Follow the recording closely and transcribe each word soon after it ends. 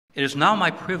It is now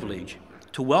my privilege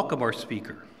to welcome our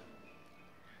speaker.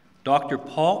 Dr.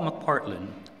 Paul McPartlan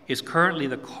is currently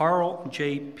the Carl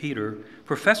J. Petro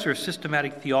Professor of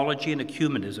Systematic Theology and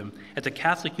Ecumenism at the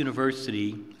Catholic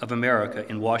University of America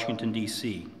in Washington,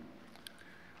 D.C.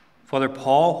 Father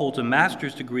Paul holds a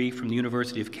master's degree from the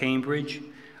University of Cambridge,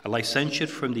 a licentiate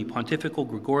from the Pontifical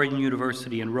Gregorian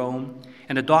University in Rome,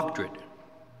 and a doctorate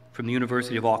from the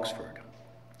University of Oxford.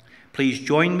 Please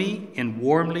join me in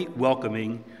warmly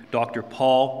welcoming Dr.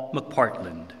 Paul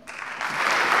McPartlan.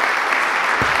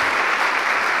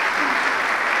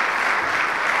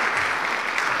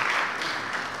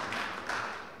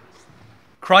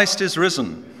 Christ is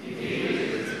risen.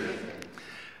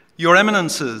 Your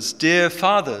Eminences, dear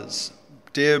fathers,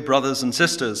 dear brothers and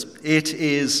sisters, it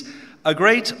is a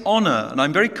great honor, and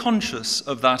I'm very conscious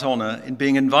of that honor, in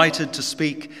being invited to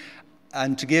speak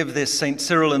and to give this St.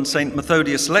 Cyril and St.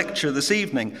 Methodius lecture this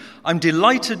evening. I'm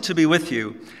delighted to be with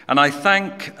you, and I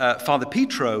thank Father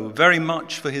Petro very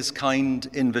much for his kind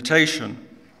invitation.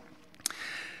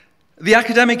 The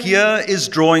academic year is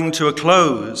drawing to a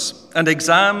close, and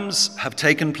exams have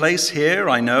taken place here,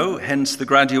 I know, hence the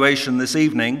graduation this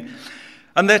evening,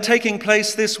 and they're taking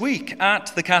place this week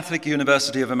at the Catholic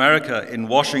University of America in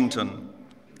Washington.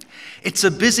 It's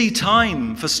a busy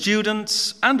time for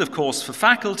students and, of course, for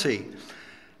faculty,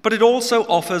 but it also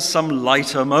offers some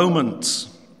lighter moments.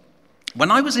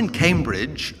 When I was in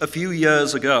Cambridge a few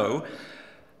years ago,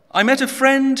 I met a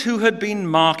friend who had been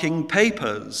marking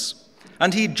papers,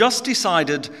 and he'd just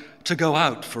decided to go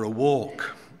out for a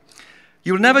walk.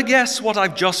 "You'll never guess what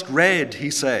I've just read," he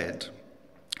said.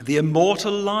 The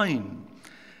immortal line.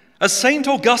 As St.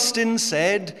 Augustine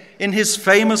said in his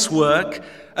famous work,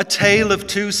 A Tale of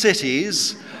Two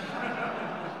Cities,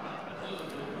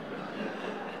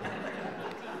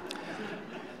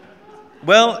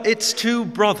 well, it's two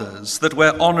brothers that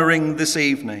we're honoring this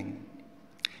evening.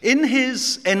 In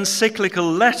his encyclical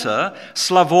letter,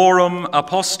 Slavorum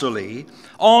Apostoli,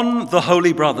 on the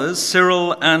Holy Brothers,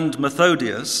 Cyril and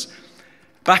Methodius,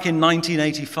 back in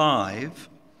 1985,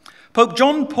 Pope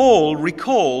John Paul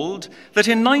recalled that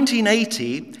in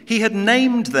 1980 he had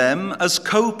named them as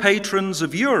co-patrons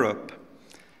of Europe.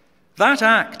 That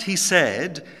act, he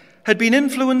said, had been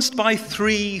influenced by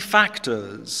three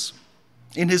factors: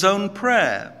 in his own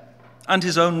prayer and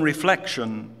his own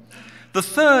reflection. The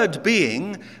third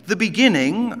being the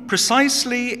beginning,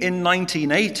 precisely in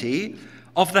 1980,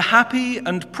 of the happy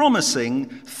and promising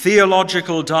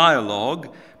theological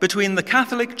dialogue between the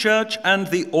Catholic Church and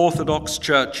the Orthodox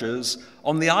churches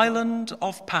on the island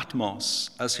of Patmos,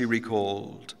 as he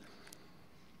recalled.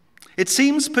 It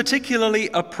seems particularly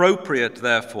appropriate,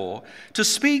 therefore, to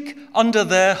speak under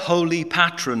their holy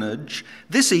patronage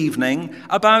this evening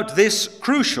about this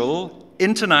crucial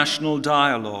international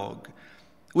dialogue,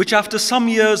 which after some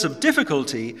years of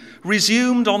difficulty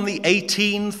resumed on the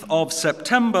 18th of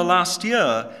September last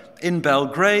year in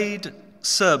Belgrade,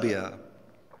 Serbia.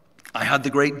 I had the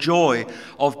great joy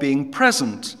of being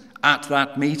present at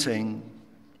that meeting.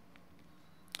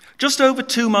 Just over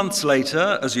 2 months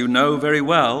later, as you know very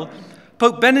well,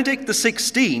 Pope Benedict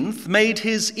XVI made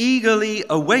his eagerly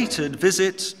awaited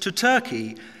visit to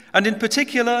Turkey, and in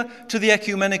particular to the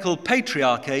Ecumenical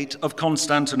Patriarchate of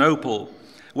Constantinople,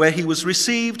 where he was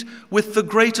received with the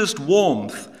greatest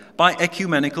warmth by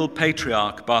Ecumenical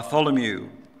Patriarch Bartholomew.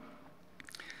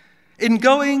 In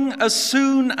going as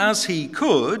soon as he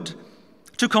could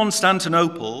to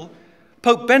Constantinople,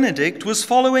 Pope Benedict was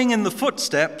following in the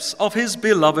footsteps of his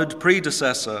beloved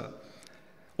predecessor.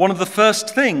 One of the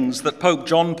first things that Pope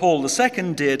John Paul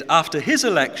II did after his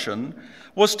election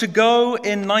was to go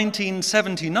in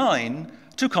 1979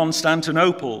 to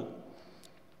Constantinople.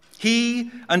 He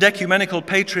and Ecumenical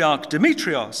Patriarch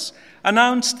Demetrios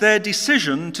announced their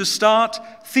decision to start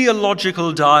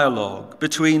theological dialogue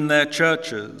between their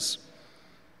churches.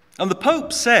 And the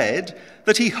Pope said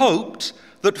that he hoped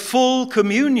that full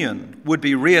communion would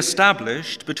be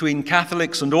re-established between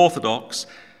Catholics and Orthodox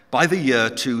by the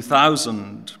year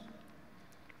 2000.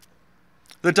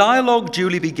 The dialogue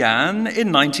duly began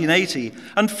in 1980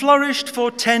 and flourished for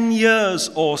 10 years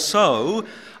or so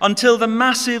until the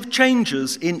massive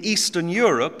changes in Eastern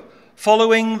Europe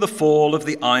following the fall of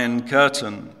the Iron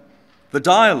Curtain. The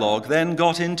dialogue then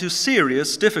got into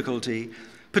serious difficulty,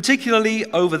 particularly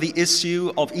over the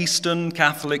issue of Eastern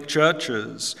Catholic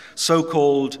churches,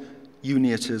 so-called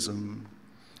Uniatism.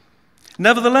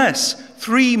 Nevertheless,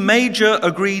 3 major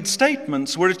agreed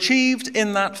statements were achieved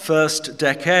in that first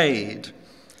decade.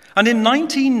 And in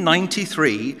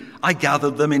 1993, I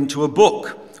gathered them into a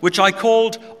book, which I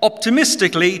called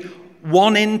optimistically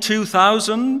 1 in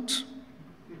 2000.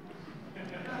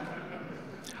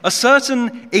 a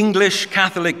certain English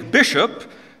Catholic bishop,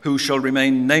 who shall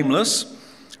remain nameless,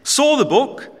 saw the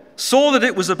book, saw that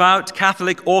it was about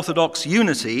Catholic-Orthodox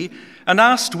unity, and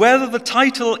asked whether the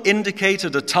title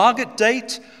indicated a target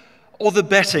date or the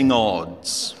betting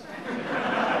odds.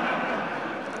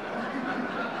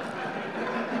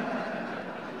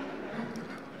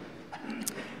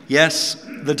 Yes,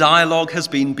 the dialogue has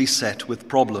been beset with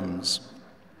problems.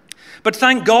 But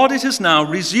thank God it has now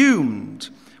resumed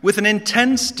with an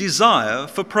intense desire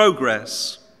for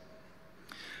progress.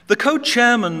 The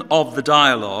co-chairmen of the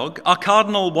dialogue are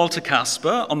Cardinal Walter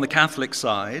Casper on the Catholic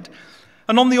side,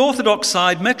 and on the Orthodox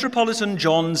side, Metropolitan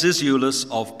John Zizioulas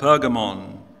of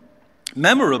Pergamon,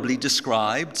 memorably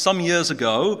described some years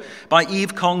ago by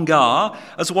Yves Congar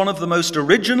as one of the most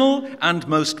original and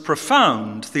most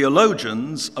profound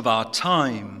theologians of our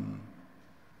time.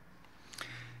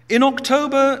 In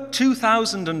October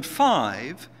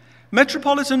 2005,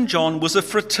 Metropolitan John was a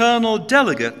fraternal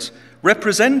delegate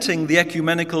representing the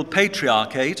Ecumenical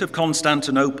Patriarchate of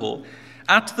Constantinople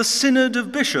at the Synod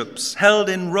of Bishops held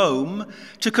in Rome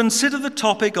to consider the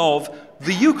topic of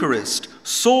the Eucharist,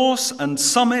 source and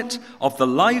summit of the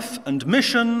life and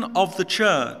mission of the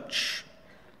Church.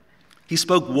 He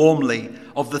spoke warmly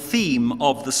of the theme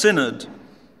of the Synod,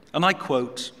 and I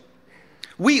quote,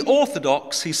 "We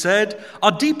Orthodox," he said,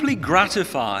 "are deeply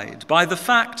gratified by the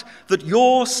fact that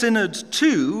your Synod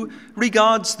too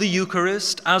regards the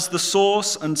Eucharist as the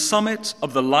source and summit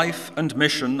of the life and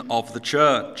mission of the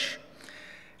Church.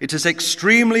 It is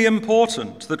extremely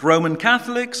important that Roman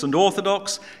Catholics and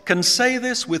Orthodox can say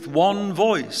this with one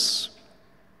voice."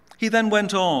 He then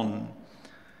went on,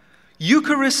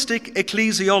 "Eucharistic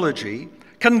ecclesiology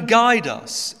can guide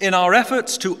us in our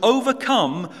efforts to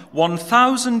overcome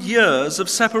 1,000 years of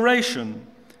separation,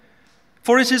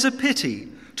 for it is a pity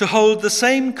to hold the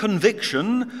same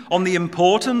conviction on the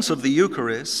importance of the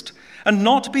Eucharist and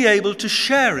not be able to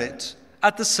share it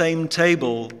at the same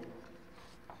table.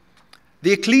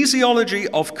 The ecclesiology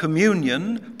of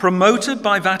communion, promoted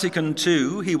by Vatican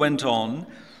II," he went on,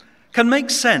 "can make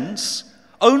sense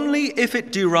only if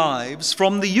it derives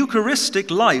from the Eucharistic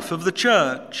life of the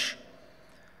Church.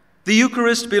 The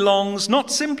Eucharist belongs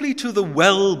not simply to the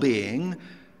well-being,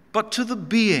 but to the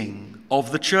being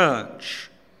of the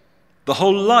Church. The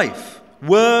whole life,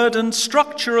 word, and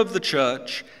structure of the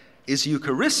Church is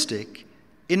Eucharistic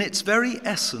in its very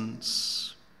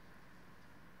essence."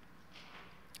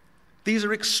 These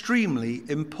are extremely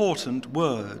important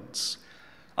words,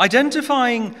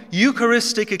 identifying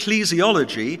Eucharistic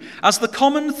ecclesiology as the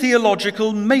common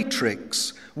theological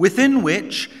matrix within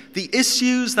which the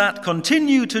issues that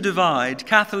continue to divide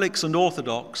Catholics and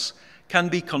Orthodox can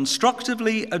be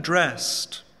constructively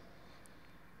addressed.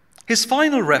 His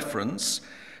final reference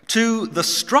to the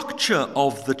structure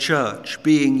of the Church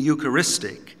being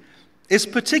Eucharistic is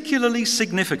particularly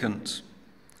significant,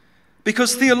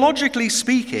 because theologically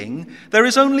speaking, there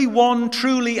is only one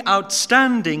truly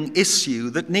outstanding issue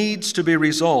that needs to be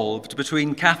resolved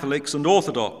between Catholics and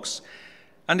Orthodox,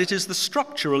 and it is the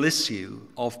structural issue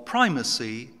of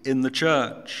primacy in the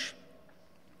Church.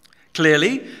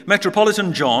 Clearly,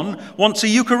 Metropolitan John wants a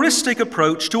Eucharistic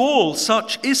approach to all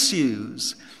such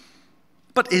issues.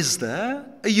 But is there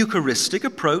a Eucharistic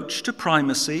approach to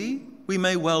primacy, we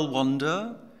may well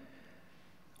wonder?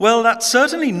 Well, that's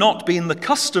certainly not been the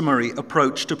customary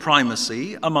approach to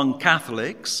primacy among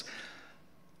Catholics,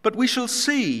 but we shall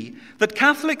see that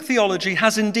Catholic theology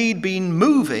has indeed been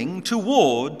moving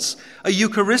towards a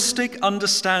Eucharistic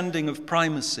understanding of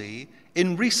primacy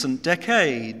in recent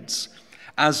decades,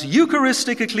 as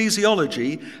Eucharistic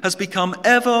ecclesiology has become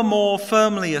ever more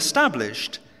firmly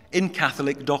established in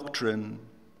Catholic doctrine.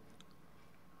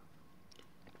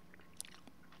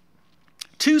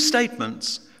 Two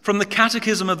statements from the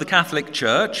Catechism of the Catholic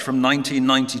Church from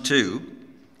 1992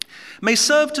 may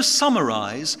serve to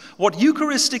summarize what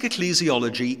Eucharistic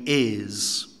ecclesiology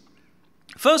is.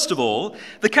 First of all,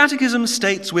 the Catechism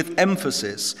states with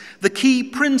emphasis the key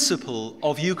principle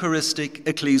of Eucharistic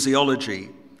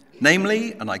ecclesiology,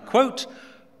 namely, and I quote,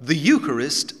 "The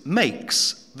Eucharist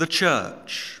makes the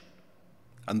Church."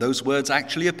 And those words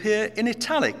actually appear in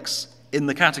italics in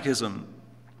the Catechism.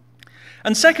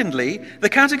 And secondly, the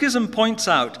Catechism points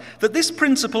out that this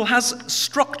principle has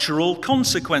structural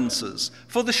consequences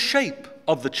for the shape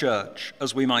of the Church,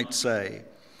 as we might say.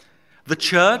 The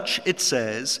Church, it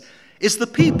says, is the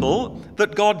people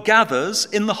that God gathers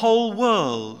in the whole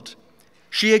world.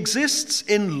 She exists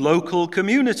in local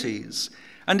communities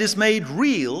and is made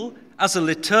real as a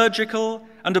liturgical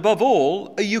and, above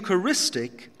all, a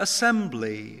Eucharistic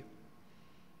assembly.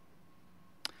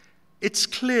 It's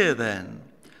clear, then,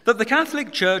 that the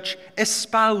Catholic Church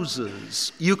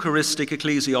espouses Eucharistic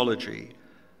ecclesiology.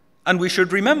 And we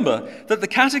should remember that the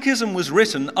Catechism was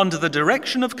written under the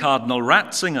direction of Cardinal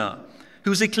Ratzinger,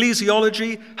 whose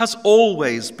ecclesiology has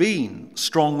always been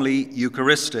strongly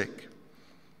Eucharistic.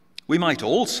 We might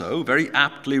also very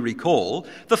aptly recall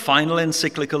the final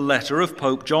encyclical letter of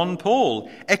Pope John Paul,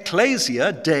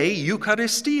 Ecclesia Dei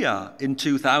Eucharistia, in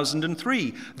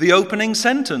 2003, the opening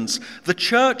sentence, "The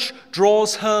Church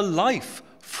draws her life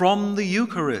from the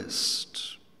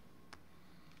Eucharist."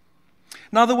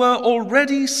 Now, there were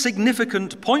already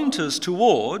significant pointers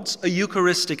towards a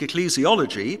Eucharistic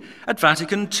ecclesiology at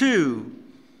Vatican II.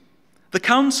 The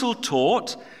Council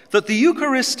taught that the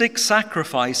Eucharistic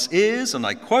sacrifice is, and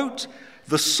I quote,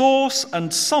 "the source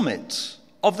and summit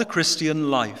of the Christian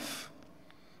life."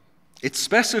 It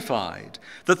specified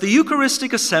that the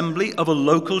Eucharistic assembly of a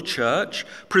local church,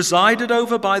 presided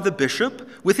over by the bishop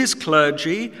with his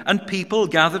clergy and people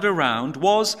gathered around,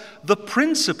 was the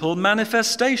principal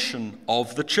manifestation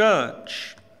of the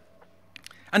church.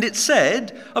 And it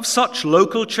said of such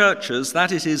local churches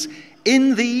that it is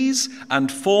in these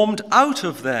and formed out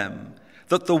of them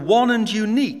that the one and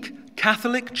unique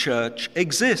Catholic Church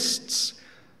exists.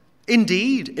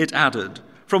 Indeed, it added,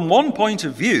 from one point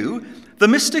of view, the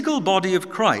mystical body of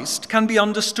Christ can be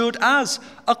understood as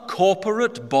a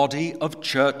corporate body of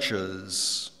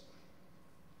churches.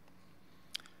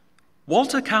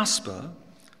 Walter Casper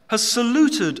has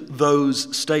saluted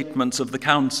those statements of the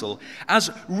Council as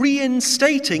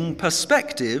reinstating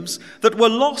perspectives that were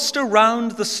lost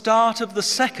around the start of the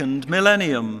second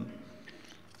millennium.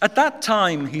 At that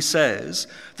time, he says,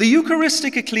 the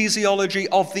Eucharistic ecclesiology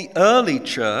of the early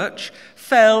church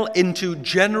fell into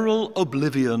general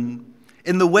oblivion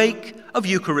in the wake of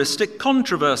Eucharistic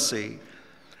controversy,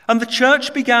 and the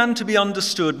church began to be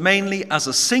understood mainly as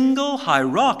a single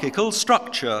hierarchical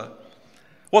structure.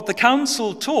 What the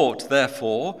Council taught,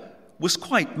 therefore, was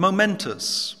quite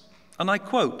momentous, and I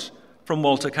quote from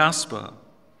Walter Casper.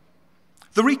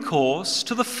 The recourse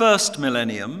to the first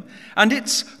millennium and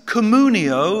its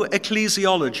communio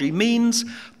ecclesiology means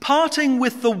parting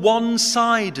with the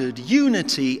one-sided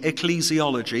unity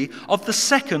ecclesiology of the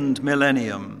second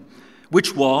millennium,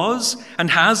 which was and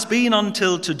has been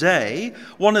until today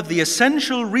one of the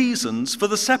essential reasons for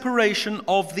the separation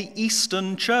of the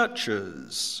Eastern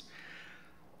churches.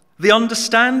 The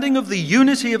understanding of the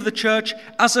unity of the church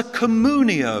as a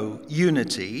communio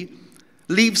unity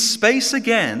leaves space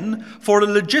again for a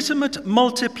legitimate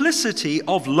multiplicity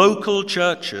of local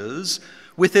churches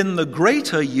within the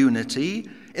greater unity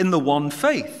in the one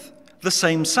faith, the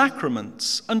same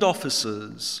sacraments and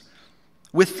offices.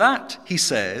 With that, he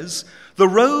says, the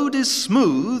road is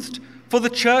smoothed for the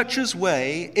church's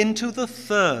way into the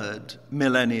third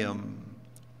millennium.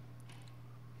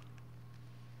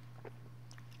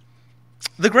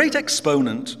 The great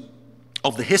exponent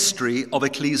of the history of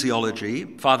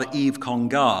ecclesiology, Father Yves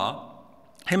Congar,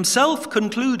 himself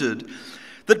concluded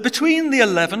that between the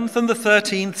 11th and the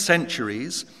 13th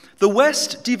centuries, the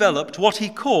West developed what he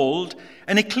called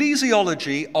an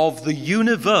ecclesiology of the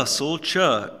universal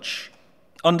church,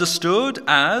 understood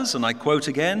as, and I quote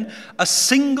again, a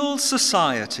single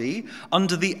society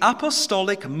under the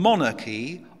apostolic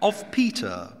monarchy of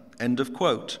Peter, end of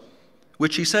quote,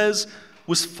 which he says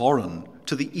was foreign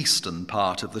to the eastern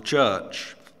part of the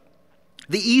church.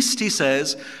 The East, he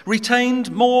says,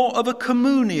 retained more of a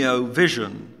communio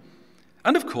vision.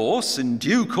 And of course, in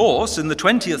due course, in the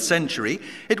 20th century,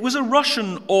 it was a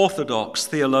Russian Orthodox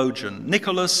theologian,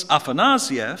 Nicholas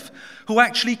Afanasiev, who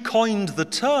actually coined the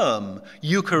term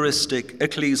Eucharistic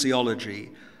ecclesiology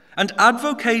and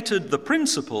advocated the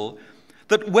principle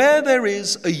that where there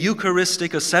is a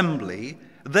Eucharistic assembly,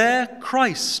 there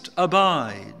Christ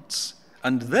abides,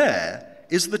 and there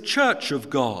is the Church of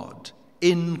God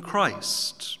in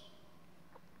Christ.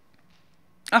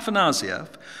 Afanasiev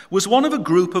was one of a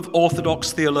group of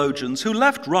Orthodox theologians who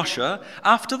left Russia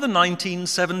after the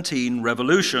 1917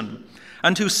 revolution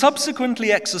and who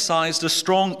subsequently exercised a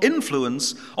strong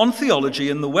influence on theology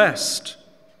in the West.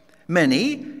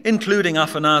 Many, including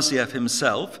Afanasiev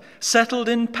himself, settled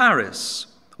in Paris,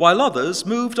 while others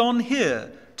moved on here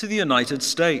to the United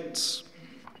States.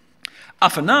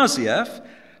 Afanasiev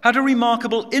had a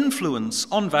remarkable influence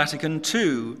on Vatican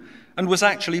II and was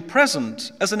actually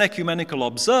present as an ecumenical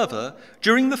observer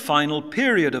during the final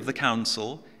period of the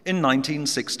Council in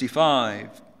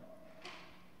 1965.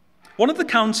 One of the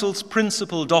Council's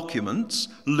principal documents,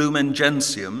 Lumen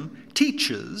Gentium,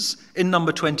 teaches in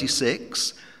number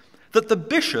 26 that the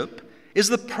bishop is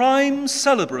the prime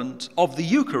celebrant of the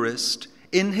Eucharist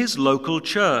in his local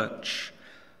church.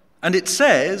 And it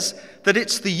says that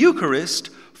it's the Eucharist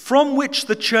from which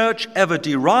the Church ever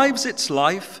derives its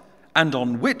life and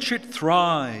on which it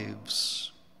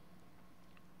thrives.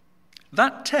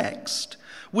 That text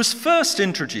was first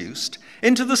introduced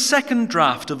into the second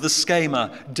draft of the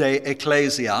Schema de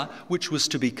Ecclesia, which was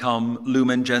to become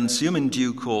Lumen Gentium in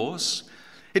due course.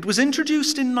 It was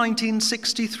introduced in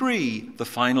 1963. The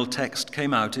final text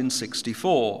came out in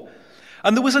 1964.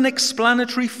 And there was an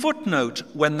explanatory footnote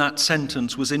when that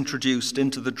sentence was introduced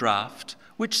into the draft,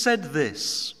 which said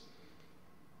this: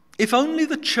 "If only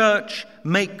the Church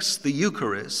makes the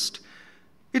Eucharist,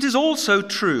 it is also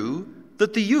true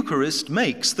that the Eucharist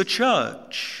makes the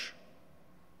Church."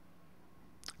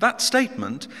 That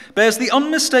statement bears the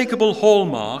unmistakable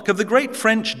hallmark of the great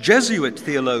French Jesuit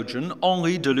theologian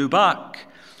Henri de Lubac,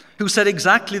 who said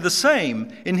exactly the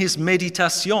same in his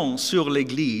Méditation sur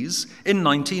l'Église in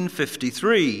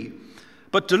 1953.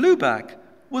 But de Lubac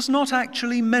was not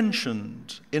actually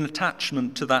mentioned in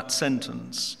attachment to that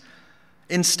sentence.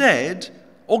 Instead,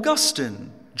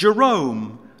 Augustine,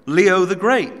 Jerome, Leo the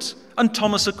Great, and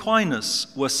Thomas Aquinas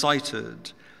were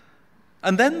cited.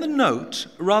 And then the note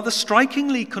rather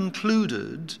strikingly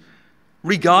concluded,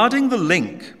 regarding the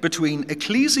link between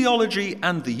ecclesiology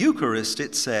and the Eucharist,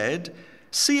 it said,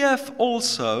 "Cf.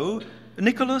 also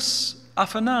Nicholas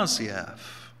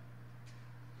Afanasieff."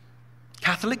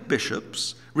 Catholic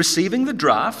bishops, receiving the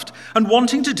draft and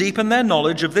wanting to deepen their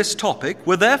knowledge of this topic,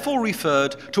 were therefore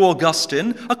referred to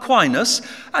Augustine, Aquinas,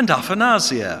 and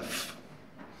Afanasieff.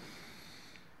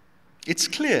 It's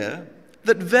clear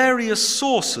that various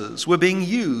sources were being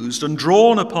used and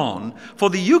drawn upon for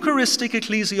the Eucharistic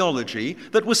ecclesiology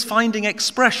that was finding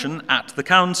expression at the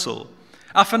council.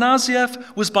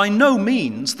 Afanasieff was by no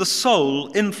means the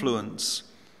sole influence.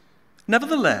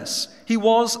 Nevertheless, he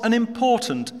was an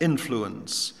important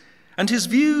influence, and his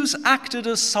views acted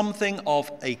as something of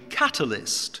a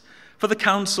catalyst for the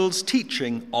council's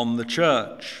teaching on the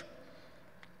Church.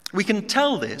 We can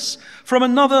tell this from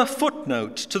another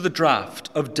footnote to the draft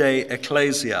of De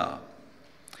Ecclesia.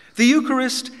 The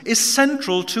Eucharist is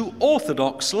central to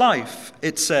Orthodox life,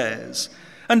 it says,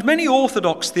 and many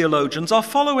Orthodox theologians are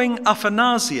following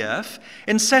Afanasieff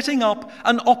in setting up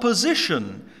an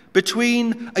opposition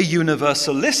between a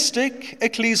universalistic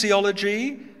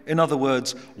ecclesiology, in other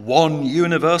words, one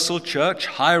universal church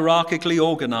hierarchically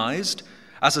organized,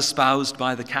 as espoused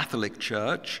by the Catholic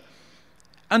Church,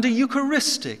 and a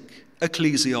Eucharistic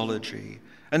ecclesiology,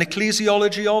 an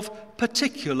ecclesiology of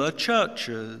particular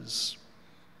churches.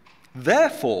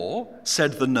 Therefore,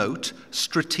 said the note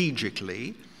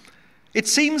strategically, it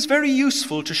seems very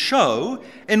useful to show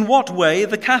in what way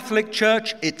the Catholic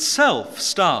Church itself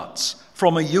starts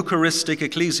from a Eucharistic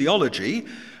ecclesiology,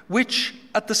 which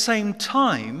at the same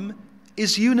time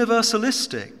is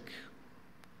universalistic.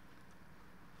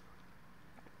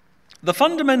 The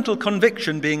fundamental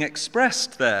conviction being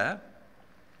expressed there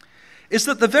is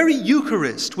that the very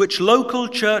Eucharist which local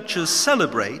churches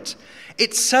celebrate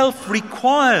itself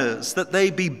requires that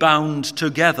they be bound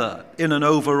together in an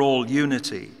overall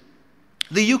unity.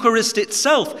 The Eucharist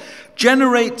itself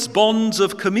generates bonds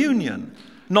of communion,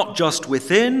 not just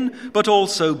within, but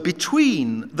also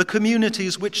between the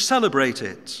communities which celebrate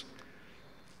it.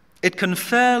 It can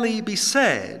fairly be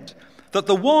said that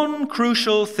the one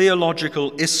crucial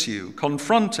theological issue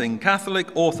confronting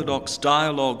Catholic-Orthodox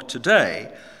dialogue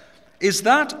today is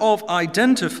that of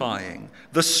identifying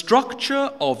the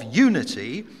structure of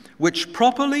unity which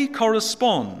properly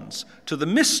corresponds to the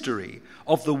mystery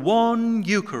of the one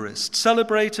Eucharist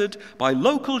celebrated by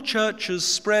local churches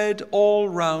spread all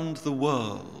round the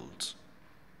world.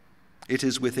 It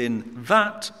is within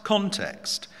that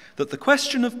context that the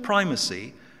question of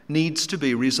primacy needs to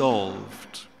be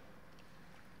resolved.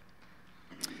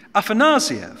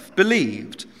 Afanasieff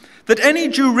believed that any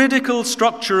juridical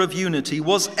structure of unity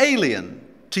was alien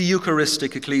to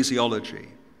Eucharistic ecclesiology.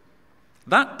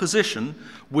 That position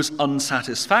was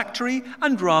unsatisfactory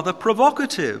and rather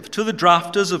provocative to the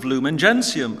drafters of Lumen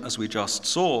Gentium, as we just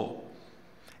saw.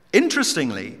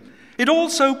 Interestingly, it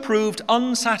also proved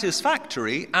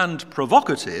unsatisfactory and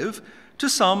provocative to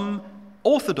some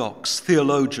Orthodox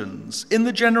theologians in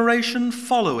the generation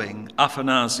following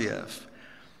Afanasieff.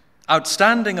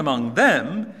 Outstanding among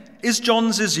them is John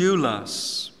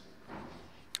Zizioulas.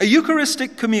 A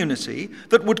Eucharistic community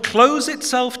that would close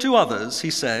itself to others, he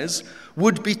says,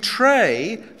 would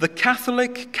betray the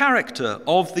Catholic character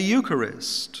of the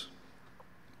Eucharist.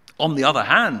 On the other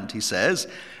hand, he says,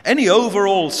 any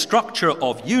overall structure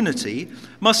of unity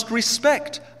must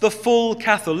respect the full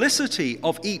Catholicity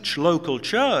of each local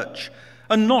church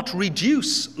and not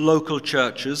reduce local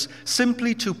churches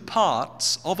simply to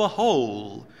parts of a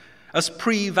whole, as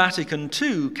pre-Vatican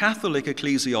II Catholic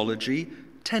ecclesiology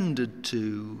tended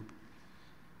to.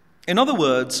 In other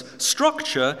words,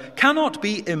 structure cannot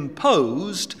be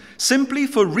imposed simply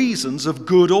for reasons of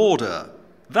good order.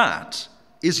 That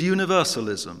is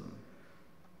universalism.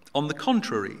 On the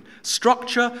contrary,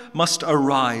 structure must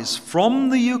arise from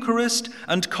the Eucharist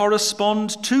and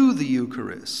correspond to the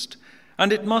Eucharist,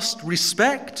 and it must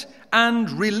respect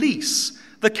and release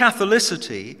the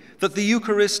Catholicity that the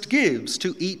Eucharist gives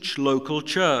to each local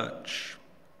church.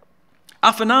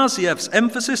 Afanasiev's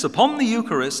emphasis upon the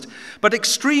Eucharist, but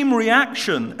extreme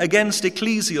reaction against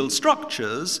ecclesial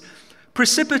structures,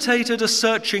 precipitated a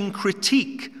searching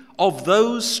critique of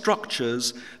those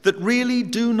structures that really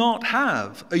do not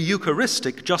have a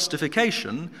Eucharistic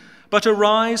justification, but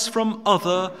arise from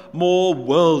other, more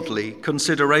worldly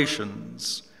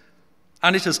considerations.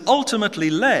 And it has ultimately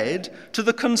led to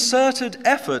the concerted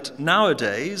effort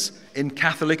nowadays in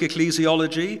Catholic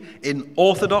ecclesiology, in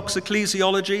Orthodox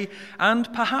ecclesiology,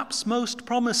 and perhaps most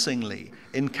promisingly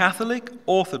in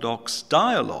Catholic-Orthodox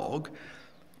dialogue,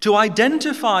 to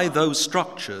identify those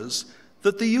structures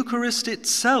that the Eucharist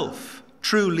itself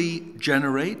truly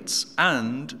generates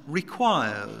and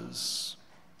requires.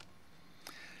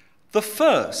 The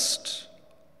first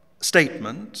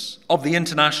statement of the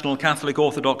International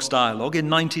Catholic-Orthodox Dialogue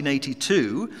in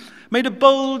 1982 made a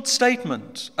bold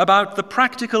statement about the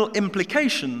practical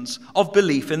implications of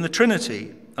belief in the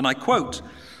Trinity, and I quote,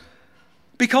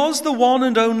 "Because the one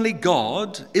and only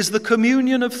God is the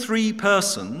communion of three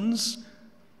persons,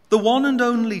 the one and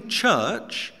only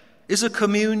Church is a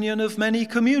communion of many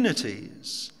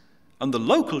communities, and the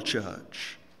local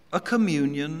church a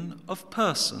communion of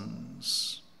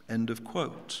persons." End of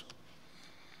quote.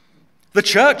 The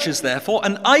Church is therefore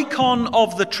an icon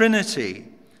of the Trinity,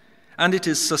 and it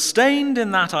is sustained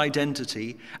in that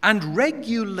identity and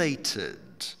regulated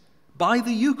by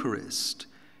the Eucharist,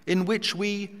 in which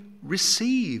we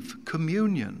receive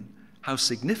communion. How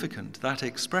significant that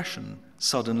expression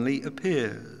suddenly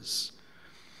appears.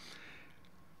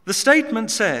 The statement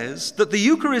says that the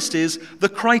Eucharist is the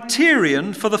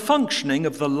criterion for the functioning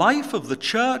of the life of the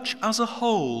Church as a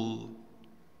whole.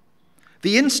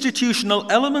 The institutional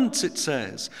elements, it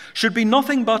says, should be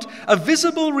nothing but a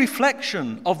visible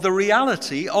reflection of the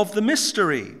reality of the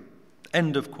mystery.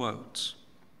 End of quote.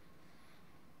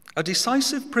 A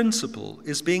decisive principle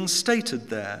is being stated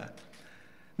there,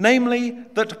 namely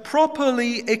that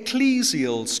properly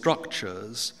ecclesial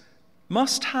structures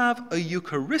must have a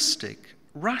Eucharistic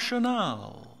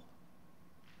rationale.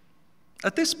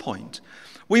 At this point,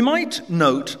 we might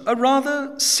note a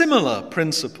rather similar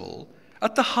principle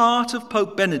at the heart of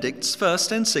Pope Benedict's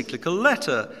first encyclical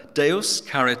letter, Deus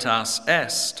Caritas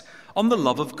Est, on the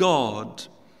love of God.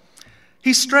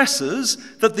 He stresses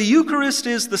that the Eucharist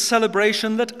is the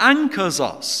celebration that anchors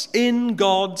us in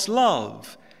God's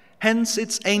love, hence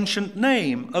its ancient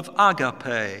name of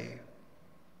agape.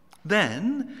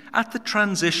 Then, at the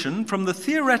transition from the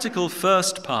theoretical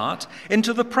first part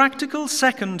into the practical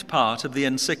second part of the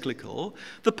encyclical,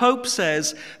 the Pope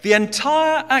says, the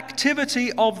entire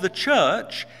activity of the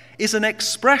Church is an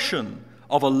expression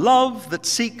of a love that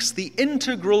seeks the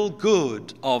integral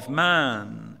good of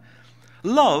man.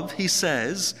 Love, he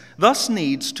says, thus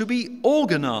needs to be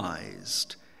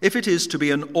organized if it is to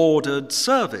be an ordered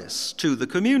service to the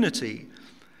community.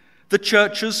 The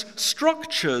Church's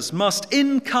structures must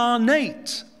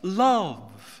incarnate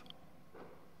love.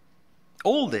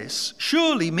 All this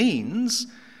surely means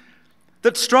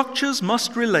that structures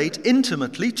must relate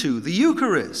intimately to the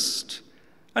Eucharist,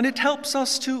 and it helps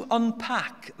us to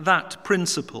unpack that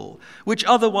principle, which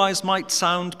otherwise might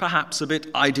sound perhaps a bit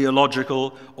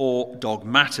ideological or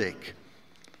dogmatic.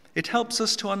 It helps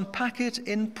us to unpack it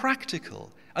in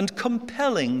practical and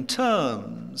compelling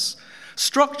terms.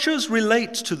 Structures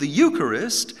relate to the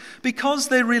Eucharist because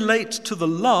they relate to the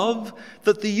love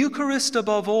that the Eucharist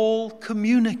above all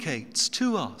communicates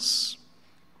to us.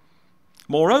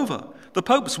 Moreover, the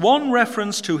Pope's one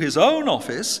reference to his own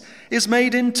office is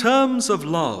made in terms of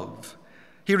love.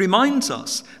 He reminds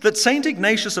us that St.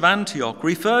 Ignatius of Antioch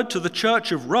referred to the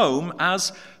Church of Rome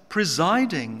as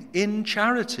presiding in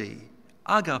charity,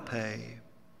 agape.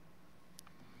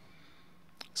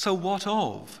 So what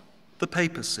of the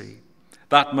papacy?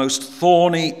 That most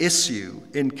thorny issue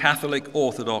in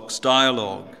Catholic-Orthodox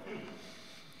dialogue.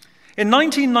 In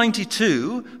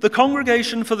 1992, the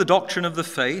Congregation for the Doctrine of the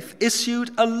Faith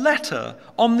issued a letter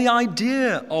on the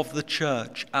idea of the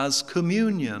Church as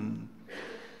communion.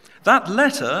 That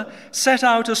letter set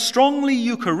out a strongly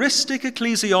Eucharistic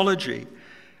ecclesiology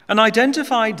and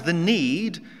identified the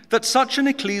need that such an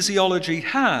ecclesiology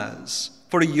has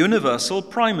for a universal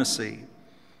primacy.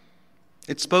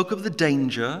 It spoke of the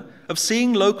danger of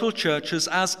seeing local churches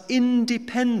as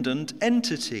independent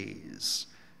entities.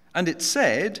 And it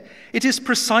said, it is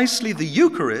precisely the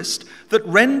Eucharist that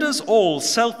renders all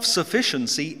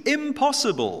self-sufficiency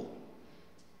impossible.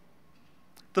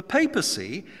 The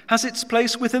papacy has its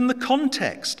place within the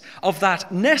context of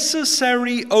that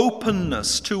necessary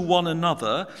openness to one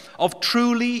another of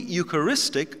truly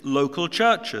Eucharistic local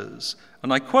churches.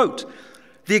 And I quote,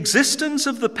 "The existence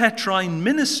of the Petrine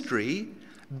ministry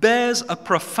bears a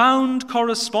profound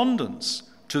correspondence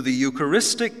to the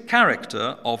Eucharistic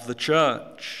character of the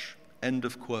Church." End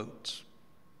of quote.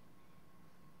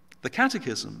 The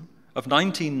Catechism of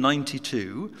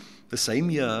 1992, the same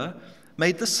year,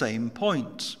 made the same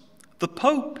point. The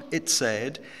Pope, it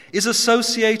said, is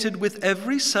associated with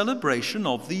every celebration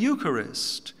of the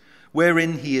Eucharist,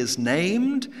 wherein he is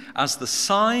named as the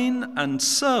sign and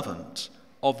servant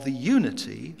of the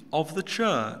unity of the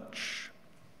Church.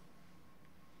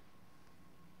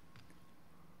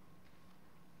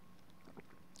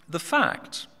 The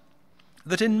fact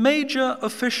that in major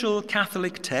official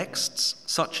Catholic texts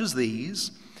such as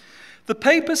these, the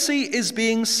papacy is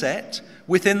being set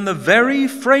within the very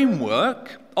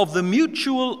framework of the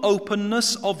mutual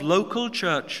openness of local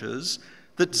churches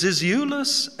that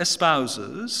Zizioulas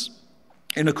espouses,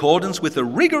 in accordance with a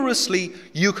rigorously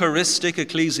Eucharistic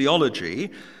ecclesiology,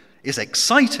 is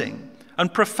exciting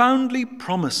and profoundly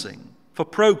promising for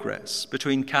progress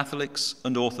between Catholics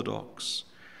and Orthodox.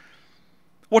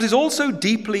 What is also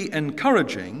deeply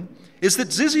encouraging is that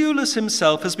Zizioulas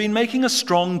himself has been making a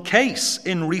strong case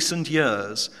in recent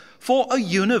years for a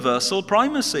universal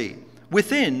primacy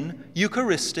within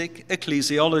Eucharistic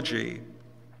ecclesiology.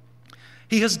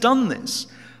 He has done this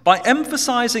by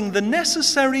emphasizing the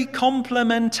necessary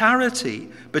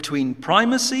complementarity between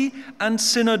primacy and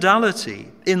synodality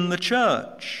in the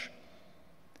Church.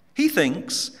 He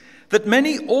thinks that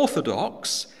many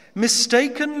Orthodox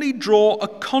mistakenly draw a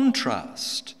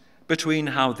contrast between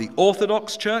how the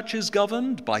Orthodox Church is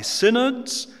governed by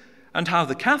synods and how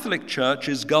the Catholic Church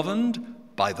is governed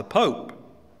by the Pope.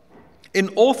 In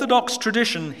Orthodox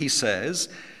tradition, he says,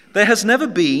 there has never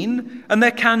been and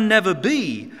there can never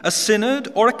be a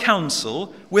synod or a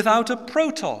council without a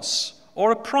protos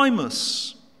or a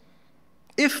primus.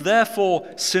 If therefore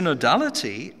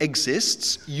synodality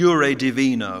exists iure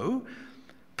divino,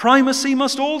 primacy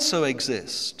must also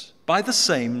exist by the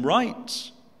same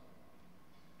right.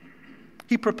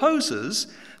 He proposes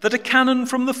that a canon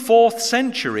from the 4th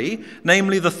century,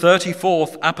 namely the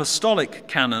 34th Apostolic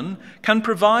Canon, can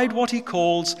provide what he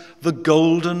calls the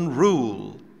golden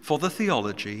rule for the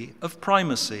theology of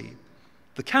primacy.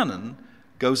 The canon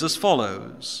goes as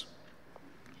follows.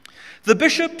 The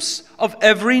bishops of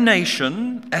every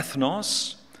nation,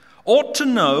 ethnos, ought to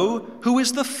know who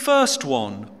is the first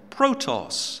one,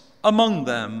 protos, among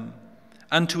them,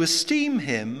 and to esteem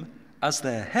him as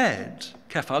their head,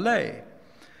 kephale,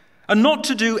 and not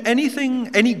to do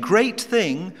any great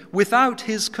thing without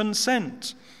his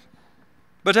consent,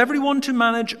 but everyone to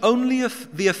manage only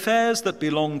the affairs that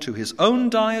belong to his own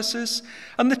diocese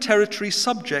and the territory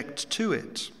subject to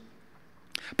it.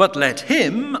 But let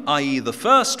him, i.e. the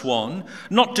first one,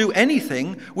 not do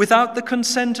anything without the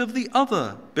consent of the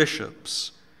other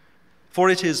bishops, for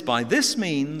it is by this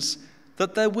means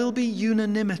that there will be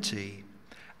unanimity,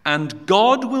 and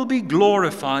God will be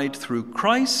glorified through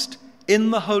Christ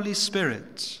in the Holy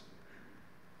Spirit.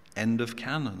 End of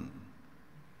canon.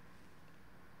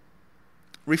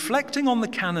 Reflecting on the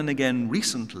canon again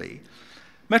recently,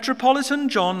 Metropolitan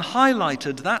John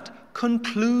highlighted that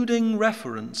concluding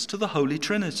reference to the Holy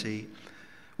Trinity,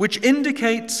 which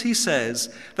indicates, he says,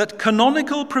 that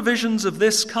canonical provisions of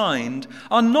this kind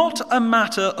are not a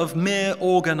matter of mere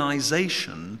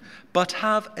organization, but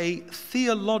have a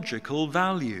theological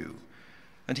value.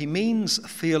 And he means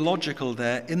theological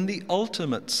there in the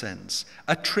ultimate sense,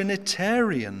 a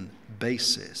Trinitarian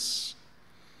basis.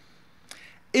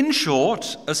 In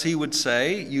short, as he would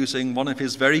say, using one of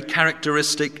his very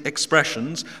characteristic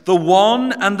expressions, the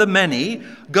one and the many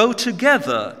go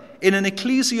together in an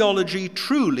ecclesiology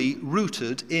truly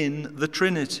rooted in the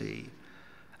Trinity.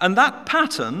 And that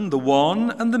pattern, the one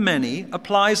and the many,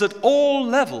 applies at all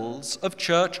levels of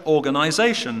church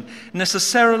organization,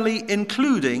 necessarily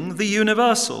including the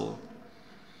universal.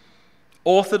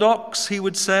 Orthodox, he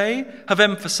would say, have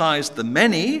emphasized the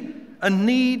many and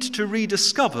need to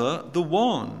rediscover the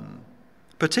one,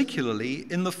 particularly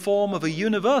in the form of a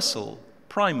universal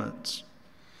primate.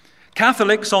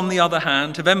 Catholics, on the other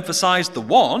hand, have emphasized the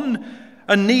one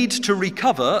and need to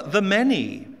recover the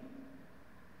many.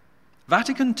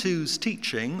 Vatican II's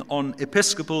teaching on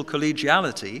episcopal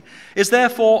collegiality is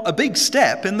therefore a big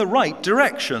step in the right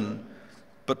direction,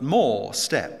 but more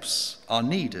steps are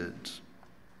needed.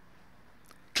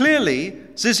 Clearly,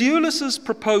 Zizioulas's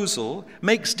proposal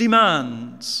makes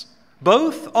demands,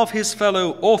 both of his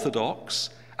fellow Orthodox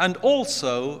and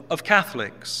also of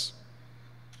Catholics.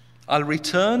 I'll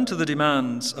return to the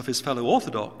demands of his fellow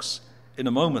Orthodox in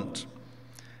a moment,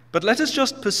 but let us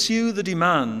just pursue the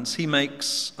demands he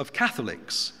makes of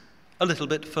Catholics a little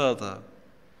bit further.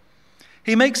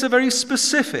 He makes a very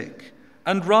specific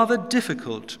and rather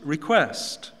difficult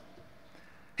request.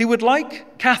 He would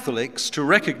like Catholics to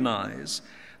recognize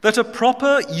that a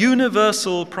proper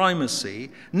universal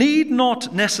primacy need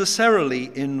not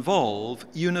necessarily involve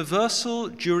universal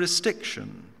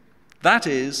jurisdiction. That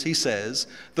is, he says,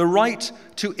 the right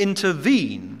to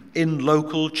intervene in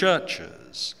local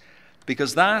churches,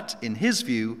 because that, in his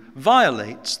view,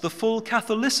 violates the full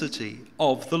Catholicity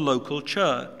of the local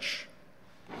church.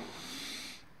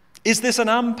 Is this an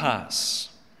impasse?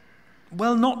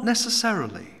 Well, not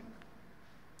necessarily.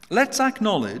 Let's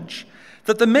acknowledge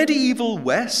that the medieval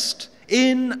West,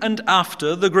 in and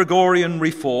after the Gregorian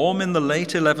reform in the late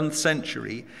 11th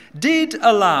century, did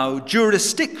allow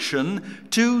jurisdiction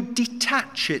to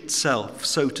detach itself,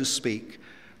 so to speak,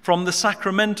 from the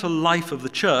sacramental life of the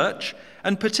church,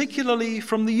 and particularly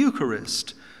from the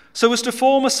Eucharist, so as to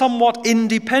form a somewhat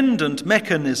independent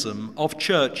mechanism of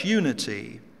church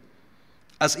unity.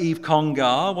 As Yves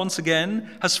Congar, once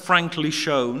again, has frankly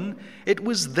shown, it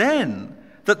was then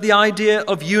that the idea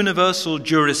of universal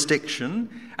jurisdiction,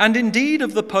 and indeed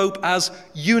of the Pope as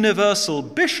universal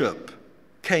bishop,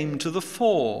 came to the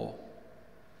fore.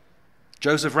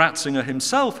 Joseph Ratzinger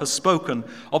himself has spoken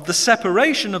of the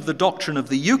separation of the doctrine of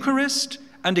the Eucharist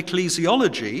and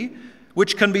ecclesiology,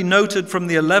 which can be noted from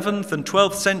the 11th and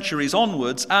 12th centuries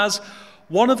onwards as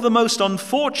one of the most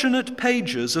unfortunate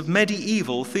pages of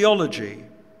medieval theology.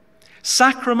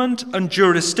 Sacrament and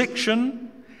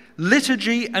jurisdiction,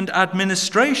 liturgy and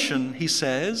administration, he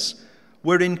says,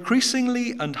 were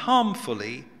increasingly and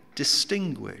harmfully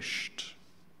distinguished.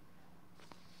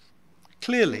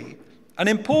 Clearly, an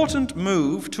important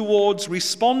move towards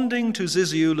responding to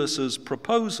Zizioulas's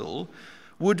proposal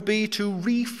would be to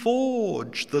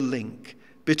reforge the link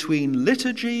between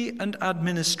liturgy and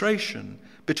administration,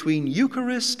 between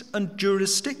Eucharist and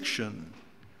jurisdiction.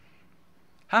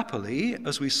 Happily,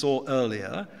 as we saw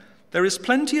earlier, there is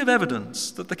plenty of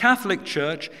evidence that the Catholic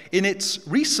Church, in its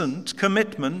recent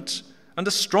commitment, and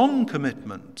a strong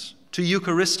commitment, to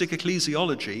Eucharistic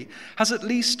ecclesiology, has at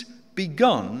least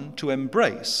begun to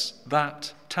embrace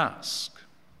that task.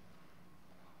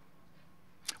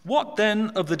 What then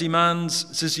of the demands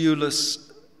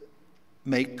Zizioulas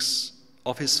makes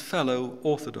of his fellow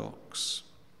Orthodox?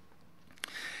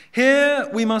 Here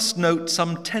we must note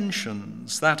some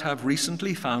tensions that have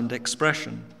recently found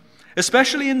expression,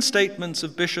 especially in statements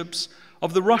of bishops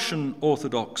of the Russian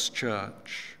Orthodox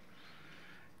Church.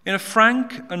 In a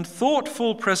frank and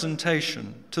thoughtful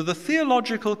presentation to the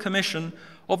Theological Commission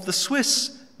of the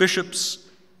Swiss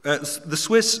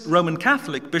Roman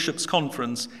Catholic Bishops'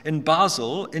 Conference in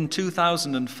Basel in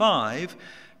 2005,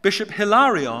 Bishop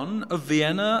Hilarion of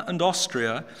Vienna and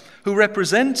Austria, who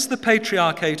represents the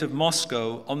Patriarchate of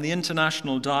Moscow on the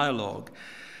international dialogue,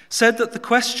 said that the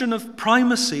question of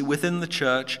primacy within the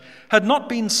Church had not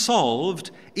been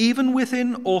solved even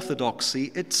within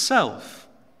Orthodoxy itself.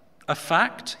 A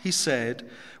fact, he said,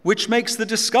 which makes the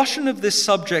discussion of this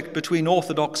subject between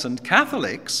Orthodox and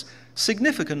Catholics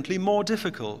significantly more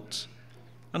difficult.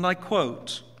 And I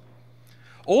quote,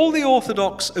 "All the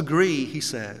Orthodox agree," he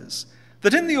says,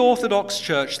 "that in the Orthodox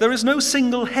Church there is no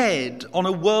single head on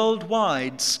a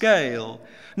worldwide scale,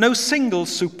 no single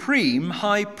supreme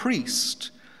high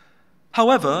priest.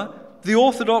 However, the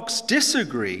Orthodox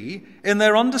disagree in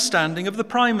their understanding of the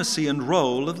primacy and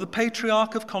role of the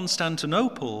Patriarch of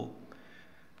Constantinople.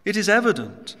 It is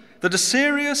evident that a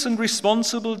serious and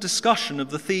responsible discussion of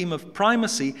the theme of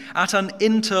primacy at an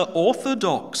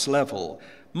inter-Orthodox level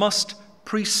must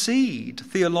precede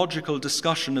theological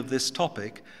discussion of this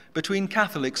topic between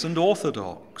Catholics and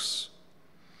Orthodox.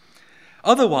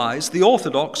 Otherwise, the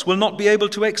Orthodox will not be able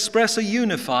to express a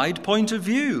unified point of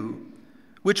view,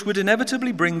 which would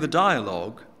inevitably bring the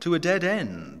dialogue to a dead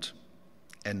end."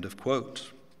 End of quote.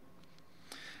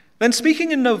 Then,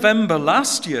 speaking in November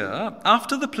last year,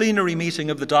 after the plenary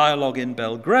meeting of the dialogue in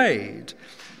Belgrade,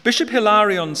 Bishop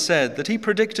Hilarion said that he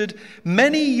predicted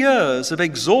many years of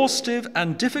exhaustive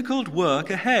and difficult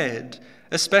work ahead,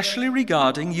 especially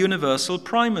regarding universal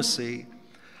primacy.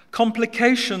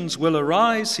 Complications will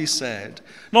arise, he said,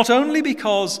 not only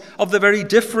because of the very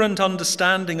different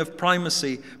understanding of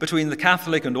primacy between the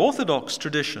Catholic and Orthodox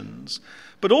traditions,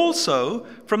 but also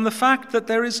from the fact that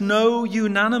there is no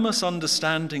unanimous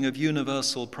understanding of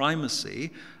universal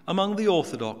primacy among the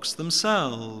Orthodox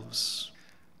themselves.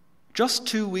 Just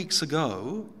 2 weeks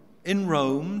ago, in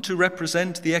Rome, to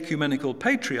represent the Ecumenical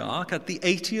Patriarch at the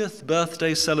 80th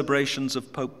birthday celebrations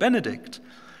of Pope Benedict,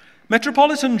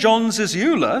 Metropolitan John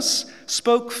Zizioulas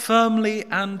spoke firmly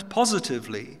and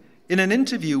positively in an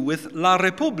interview with La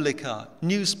Repubblica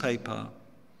newspaper.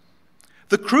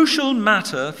 The crucial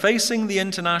matter facing the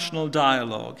international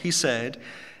dialogue, he said,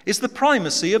 is the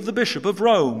primacy of the Bishop of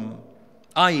Rome,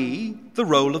 i.e., the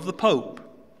role of the Pope.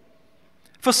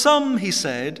 For some, he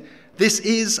said, this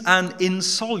is an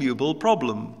insoluble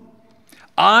problem.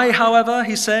 I, however,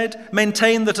 he said,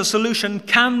 maintain that a solution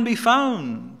can be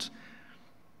found.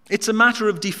 It's a matter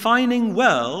of defining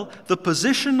well the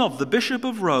position of the Bishop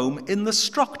of Rome in the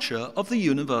structure of the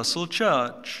universal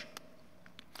church.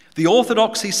 The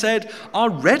Orthodox, he said, are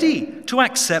ready to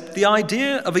accept the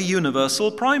idea of a universal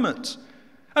primate.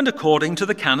 And according to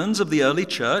the canons of the early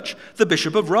church, the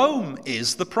Bishop of Rome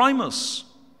is the primus.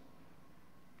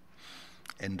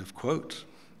 End of quote.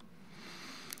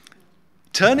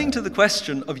 Turning to the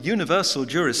question of universal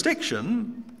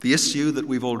jurisdiction, the issue that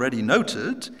we've already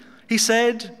noted, he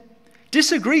said,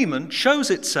 disagreement shows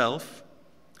itself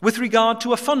with regard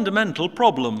to a fundamental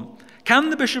problem. Can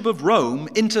the Bishop of Rome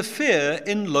interfere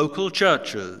in local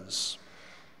churches?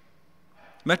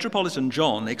 Metropolitan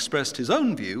John expressed his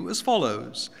own view as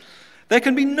follows. There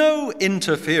can be no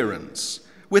interference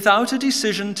without a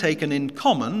decision taken in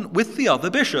common with the other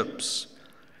bishops.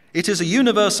 It is a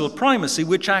universal primacy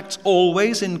which acts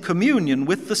always in communion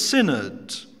with the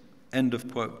synod. End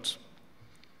of quote.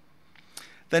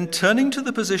 Then turning to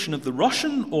the position of the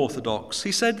Russian Orthodox,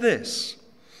 he said this,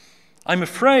 I'm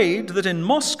afraid that in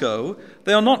Moscow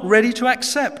they are not ready to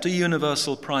accept a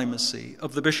universal primacy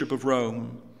of the Bishop of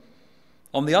Rome.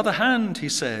 On the other hand, he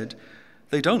said,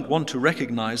 they don't want to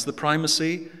recognize the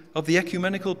primacy of the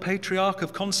Ecumenical Patriarch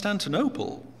of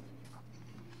Constantinople.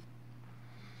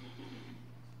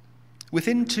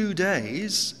 Within 2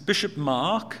 days, Bishop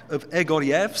Mark of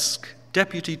Egorevsk,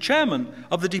 deputy chairman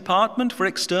of the Department for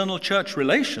External Church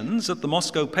Relations at the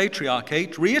Moscow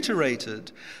Patriarchate,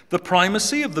 reiterated, the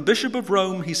primacy of the Bishop of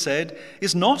Rome, he said,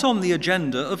 is not on the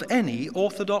agenda of any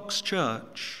Orthodox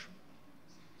church.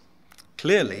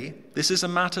 Clearly, this is a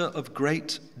matter of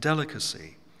great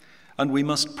delicacy, and we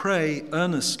must pray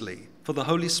earnestly for the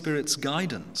Holy Spirit's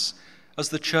guidance as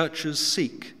the churches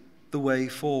seek the way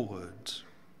forward.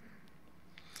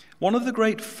 One of the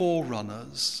great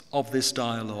forerunners of this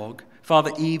dialogue,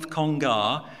 Father Yves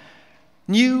Congar,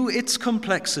 knew its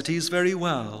complexities very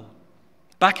well.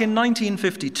 Back in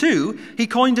 1952, he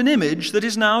coined an image that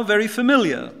is now very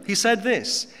familiar. He said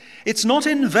this, it's not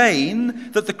in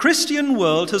vain that the Christian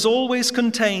world has always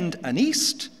contained an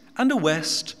East and a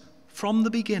West from the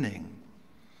beginning.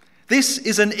 This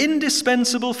is an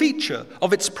indispensable feature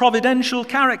of its providential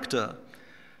character.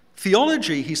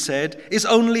 Theology, he said, is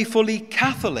only fully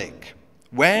Catholic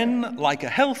when, like a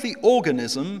healthy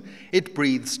organism, it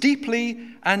breathes deeply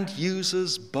and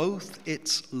uses both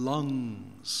its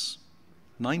lungs.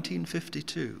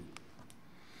 1952.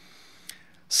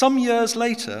 Some years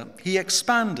later, he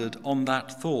expanded on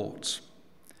that thought.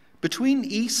 Between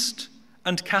East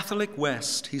and Catholic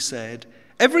West, he said,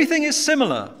 everything is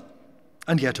similar,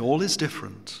 and yet all is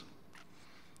different.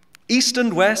 East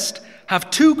and West have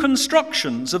two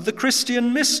constructions of the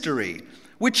Christian mystery,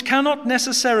 which cannot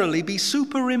necessarily be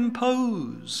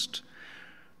superimposed.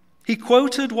 He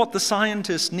quoted what the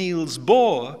scientist Niels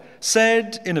Bohr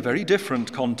said in a very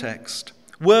different context,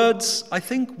 words I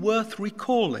think worth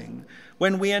recalling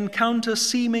when we encounter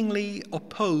seemingly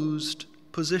opposed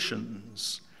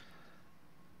positions.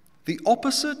 The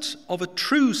opposite of a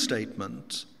true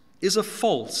statement is a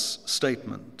false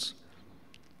statement,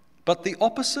 but the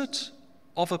opposite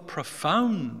of a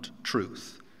profound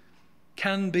truth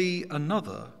can be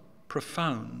another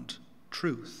profound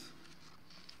truth.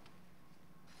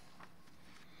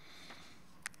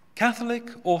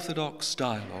 Catholic-Orthodox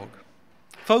dialogue,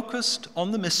 focused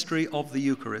on the mystery of the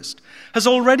Eucharist, has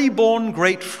already borne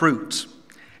great fruit.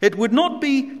 It would not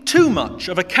be too much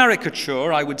of a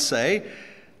caricature, I would say,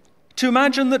 to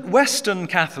imagine that Western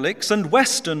Catholics and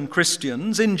Western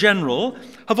Christians in general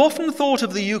have often thought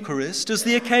of the Eucharist as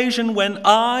the occasion when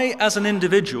I, as an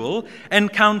individual,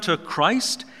 encounter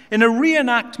Christ in a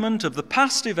reenactment of the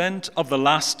past event of the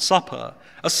Last Supper,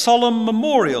 a solemn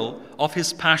memorial of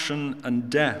his passion and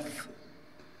death.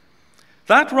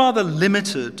 That rather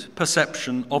limited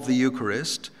perception of the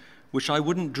Eucharist which I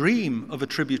wouldn't dream of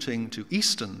attributing to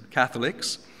Eastern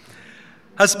Catholics,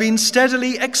 has been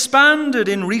steadily expanded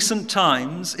in recent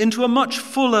times into a much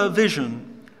fuller vision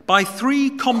by three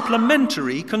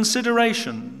complementary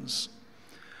considerations.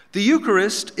 The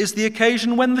Eucharist is the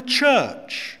occasion when the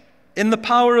Church, in the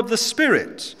power of the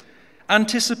Spirit,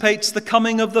 anticipates the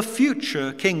coming of the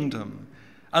future kingdom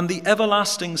and the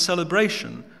everlasting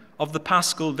celebration of the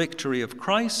paschal victory of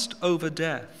Christ over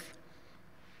death.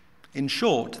 In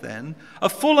short, then, a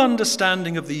full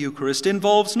understanding of the Eucharist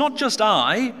involves not just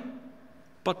I,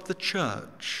 but the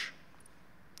Church.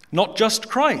 Not just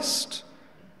Christ,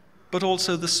 but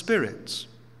also the Spirit.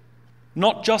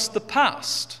 Not just the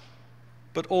past,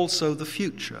 but also the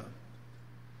future.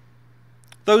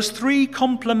 Those three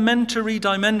complementary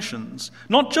dimensions,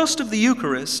 not just of the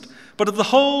Eucharist, but of the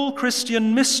whole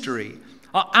Christian mystery,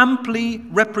 are amply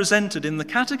represented in the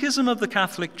Catechism of the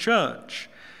Catholic Church,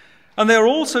 and they are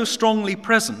also strongly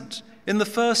present in the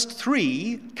first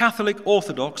three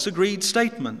Catholic-Orthodox agreed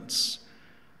statements.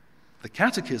 The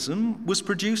Catechism was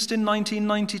produced in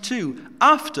 1992,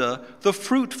 after the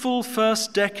fruitful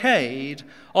first decade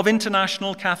of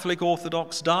international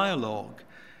Catholic-Orthodox dialogue,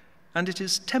 and it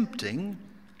is tempting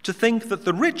to think that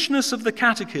the richness of the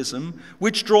Catechism,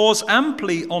 which draws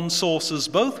amply on sources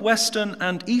both Western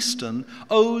and Eastern,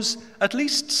 owes at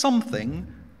least something,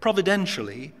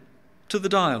 providentially, to the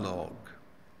dialogue.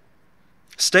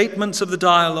 Statements of the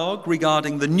dialogue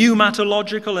regarding the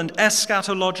pneumatological and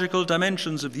eschatological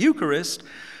dimensions of the Eucharist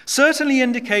certainly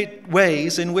indicate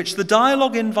ways in which the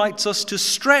dialogue invites us to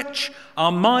stretch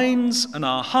our minds and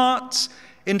our hearts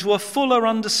into a fuller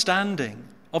understanding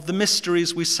of the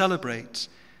mysteries we celebrate.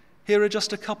 Here are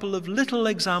just a couple of little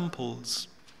examples.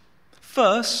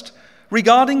 First,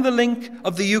 regarding the link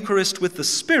of the Eucharist with the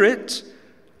Spirit,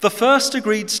 the first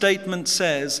agreed statement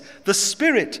says, "The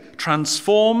Spirit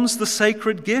transforms the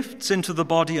sacred gifts into the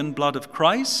body and blood of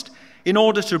Christ in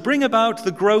order to bring about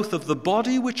the growth of the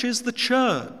body, which is the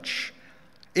Church."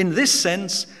 In this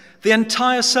sense, the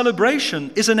entire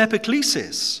celebration is an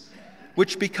epiclesis,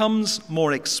 which becomes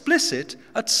more explicit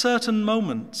at certain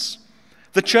moments.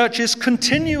 The Church is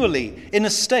continually in a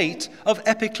state of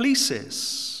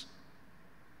epiclesis.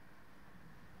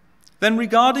 Then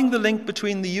regarding the link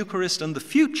between the Eucharist and the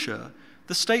future,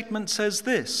 the statement says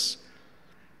this: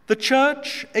 "The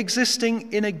Church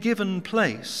existing in a given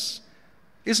place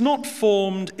is not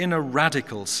formed in a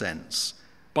radical sense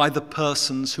by the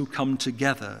persons who come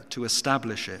together to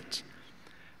establish it.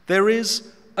 There is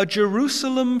a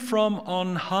Jerusalem from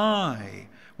on high,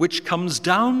 which comes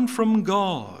down from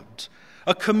God,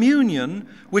 a communion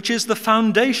which is the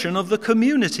foundation of the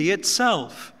community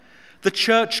itself. The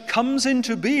Church comes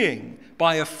into being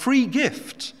by a free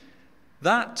gift,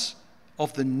 that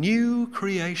of the new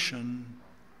creation."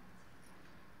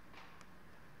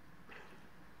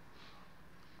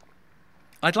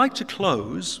 I'd like to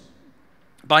close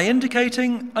by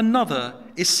indicating another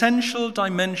essential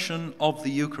dimension of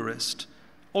the Eucharist,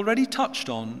 already touched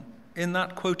on in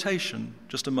that quotation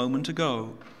just a moment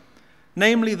ago,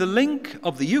 namely the link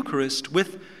of the Eucharist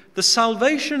with the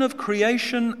salvation of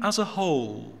creation as a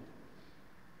whole.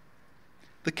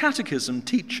 The Catechism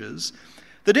teaches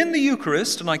that in the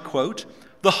Eucharist, and I quote,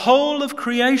 "the whole of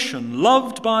creation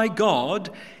loved by God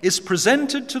is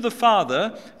presented to the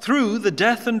Father through the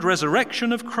death and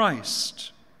resurrection of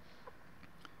Christ."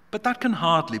 But that can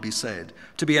hardly be said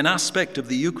to be an aspect of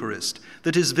the Eucharist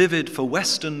that is vivid for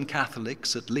Western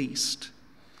Catholics at least.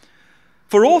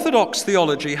 For Orthodox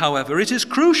theology, however, it is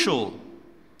crucial.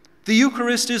 The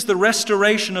Eucharist is the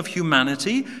restoration of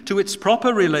humanity to its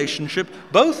proper relationship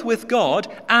both with God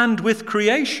and with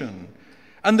creation,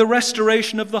 and the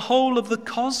restoration of the whole of the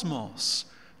cosmos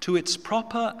to its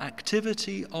proper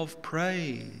activity of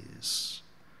praise.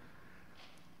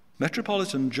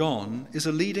 Metropolitan John is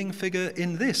a leading figure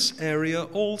in this area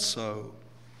also.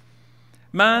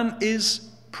 Man is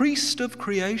priest of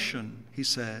creation, he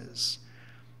says,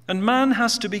 and man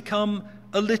has to become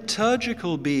a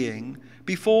liturgical being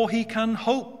before he can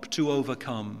hope to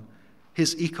overcome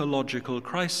his ecological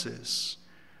crisis,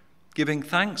 giving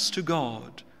thanks to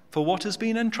God for what has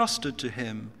been entrusted to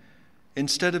him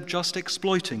instead of just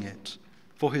exploiting it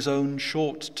for his own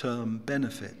short-term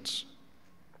benefit.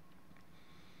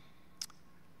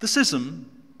 The schism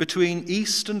between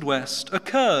East and West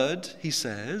occurred, he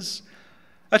says,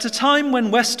 at a time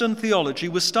when Western theology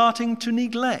was starting to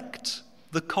neglect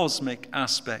the cosmic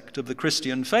aspect of the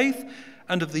Christian faith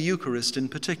and of the Eucharist in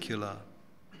particular.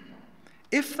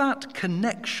 If that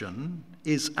connection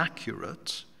is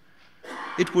accurate,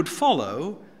 it would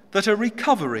follow that a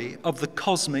recovery of the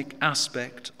cosmic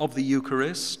aspect of the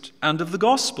Eucharist and of the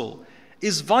Gospel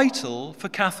is vital for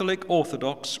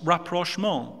Catholic-Orthodox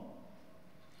rapprochement.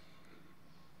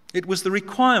 It was the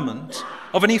requirement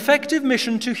of an effective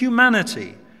mission to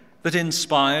humanity that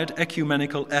inspired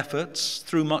ecumenical efforts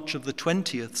through much of the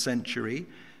 20th century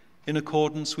in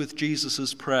accordance with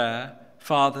Jesus' prayer,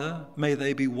 "Father, may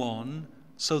they be one,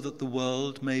 so that the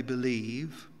world may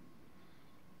believe."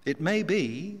 It may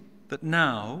be that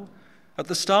now, at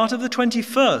the start of the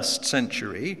 21st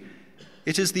century,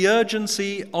 it is the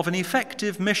urgency of an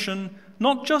effective mission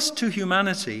not just to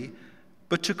humanity,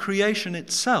 but to creation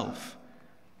itself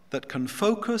that can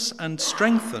focus and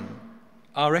strengthen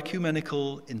our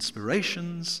ecumenical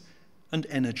inspirations and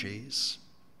energies.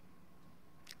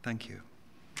 Thank you.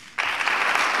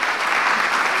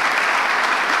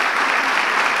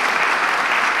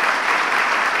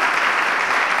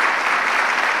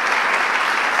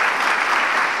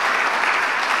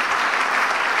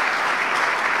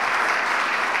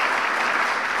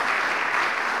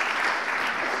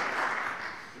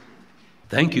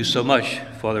 Thank you so much,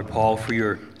 Father Paul, for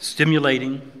your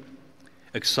stimulating,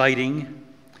 exciting,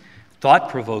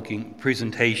 thought-provoking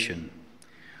presentation.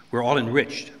 We're all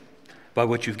enriched by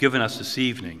what you've given us this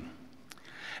evening.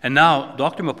 And now,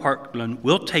 Dr. McPartlan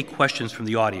will take questions from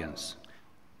the audience.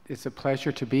 It's a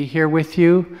pleasure to be here with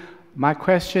you. My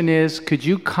question is, could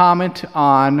you comment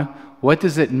on what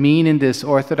does it mean in this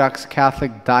Orthodox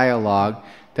Catholic dialogue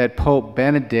that Pope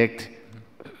Benedict,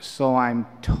 so I'm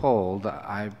told,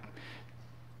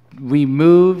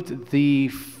 removed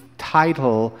the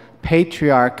title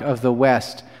Patriarch of the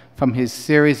West from his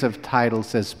series of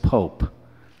titles as Pope?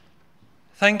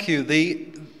 Thank you.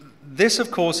 This, of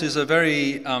course, is a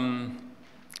very,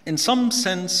 in some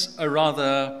sense, a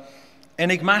rather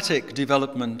enigmatic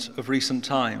development of recent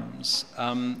times.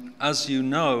 As you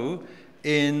know,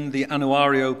 in the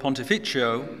Annuario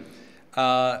Pontificio,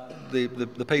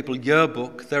 the papal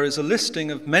yearbook, there is a listing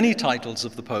of many titles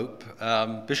of the Pope.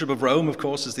 Bishop of Rome, of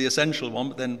course, is the essential one,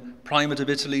 but then Primate of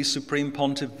Italy, Supreme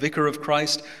Pontiff, Vicar of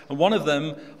Christ, and one of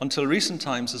them, until recent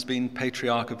times, has been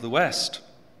Patriarch of the West.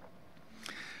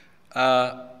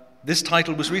 This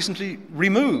title was recently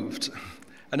removed,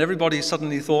 and everybody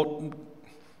suddenly thought,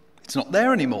 it's not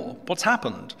there anymore. What's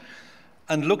happened?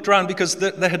 And looked around because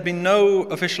there had been no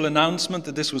official announcement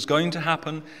that this was going to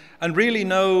happen, and really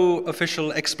no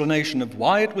official explanation of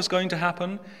why it was going to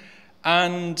happen.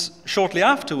 And shortly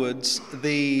afterwards,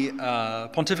 the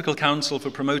Pontifical Council for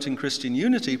Promoting Christian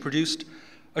Unity produced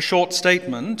a short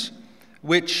statement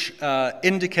which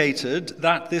indicated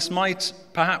that this might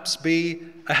perhaps be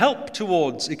a help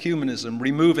towards ecumenism,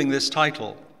 removing this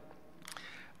title.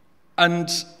 And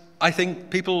I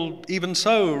think people, even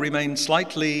so, remain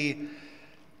slightly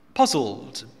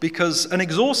puzzled because an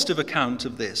exhaustive account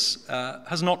of this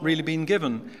has not really been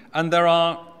given. And there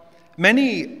are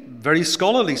many very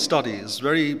scholarly studies,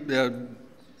 very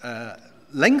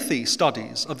lengthy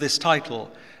studies of this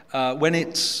title, when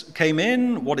it came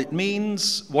in, what it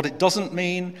means, what it doesn't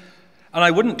mean. And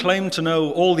I wouldn't claim to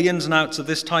know all the ins and outs of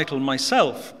this title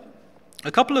myself.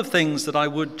 A couple of things that I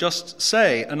would just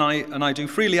say, and I do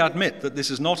freely admit that this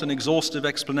is not an exhaustive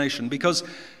explanation, because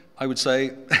I would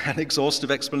say an exhaustive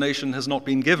explanation has not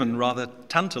been given, rather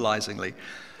tantalizingly.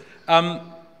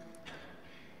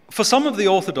 For some of the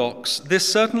Orthodox, this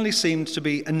certainly seemed to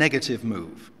be a negative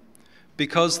move,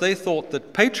 because they thought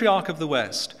that Patriarch of the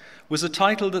West was a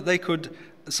title that they could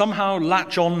somehow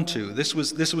latch on to. This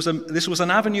was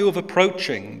an avenue of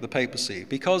approaching the papacy,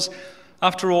 because,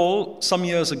 after all, some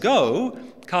years ago,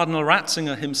 Cardinal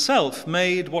Ratzinger himself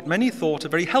made what many thought a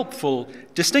very helpful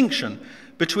distinction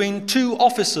between two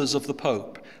offices of the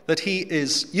Pope, that he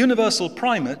is universal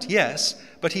primate, yes,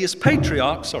 but he is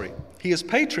patriarch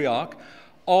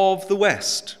of the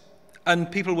West.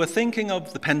 And people were thinking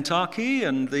of the pentarchy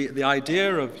and the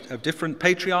idea of different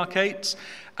patriarchates,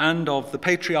 and of the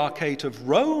Patriarchate of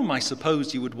Rome, I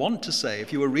suppose you would want to say,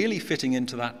 if you were really fitting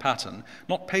into that pattern,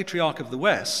 not Patriarch of the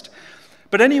West.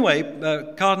 But anyway,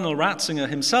 Cardinal Ratzinger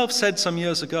himself said some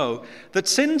years ago that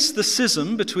since the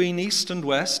schism between East and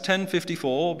West,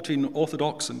 1054, between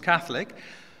Orthodox and Catholic,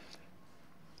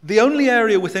 the only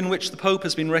area within which the Pope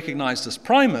has been recognized as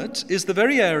primate is the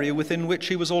very area within which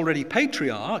he was already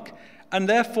patriarch, and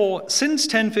therefore, since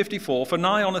 1054, for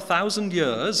nigh on 1,000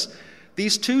 years,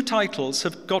 these two titles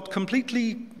have got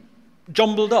completely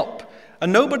jumbled up,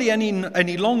 and nobody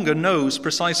any longer knows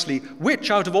precisely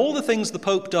which out of all the things the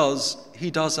Pope does,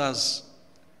 he does as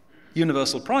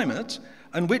universal primate,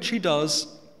 and which he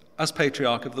does as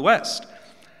Patriarch of the West.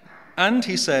 And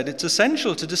he said it's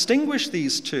essential to distinguish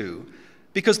these two,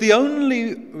 because the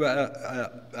only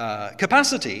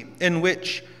capacity in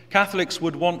which Catholics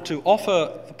would want to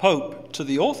offer the Pope to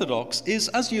the Orthodox is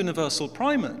as universal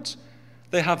primate.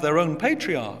 They have their own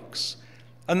patriarchs.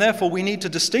 And therefore we need to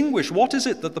distinguish what is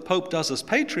it that the Pope does as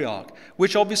patriarch,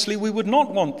 which obviously we would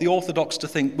not want the Orthodox to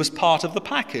think was part of the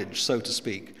package, so to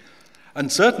speak. And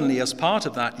certainly as part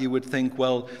of that you would think,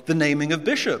 well, the naming of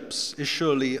bishops is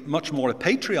surely much more a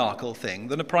patriarchal thing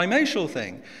than a primatial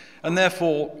thing. And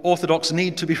therefore Orthodox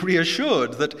need to be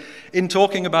reassured that in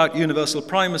talking about universal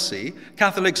primacy,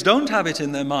 Catholics don't have it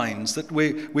in their minds that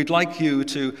we'd like you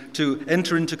to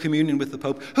enter into communion with the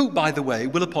Pope, who, by the way,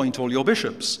 will appoint all your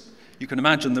bishops. You can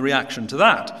imagine the reaction to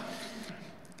that.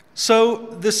 So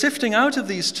the sifting out of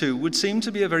these two would seem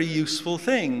to be a very useful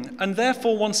thing, and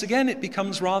therefore once again it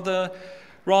becomes rather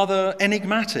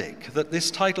enigmatic that this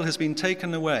title has been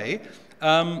taken away,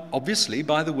 obviously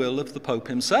by the will of the Pope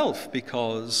himself,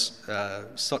 because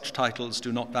such titles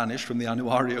do not vanish from the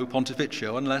Annuario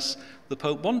Pontificio unless the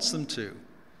Pope wants them to.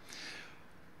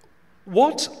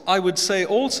 What I would say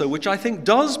also, which I think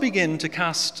does begin to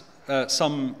cast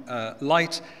some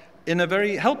light in a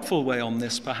very helpful way on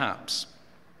this perhaps.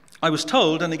 I was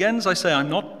told, and again as I say, I'm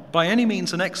not by any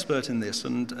means an expert in this,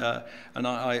 and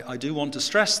I do want to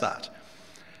stress that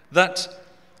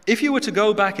if you were to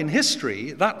go back in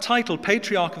history, that title,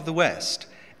 Patriarch of the West,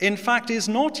 in fact is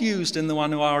not used in the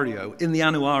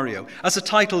Annuario, as a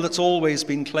title that's always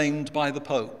been claimed by the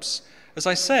popes. As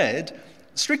I said,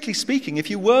 strictly speaking, if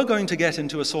you were going to get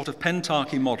into a sort of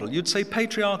pentarchy model, you'd say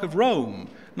Patriarch of Rome,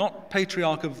 not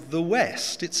Patriarch of the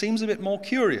West. It seems a bit more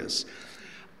curious.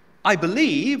 I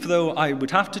believe, though I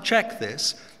would have to check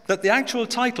this, that the actual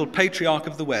title, Patriarch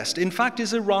of the West, in fact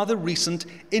is a rather recent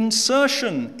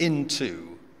insertion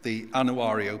into the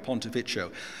Annuario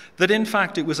Pontificio. That in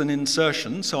fact it was an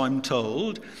insertion, so I'm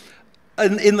told,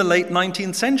 in the late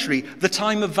 19th century, the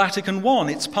time of Vatican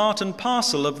I. It's part and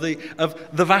parcel of the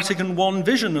Vatican I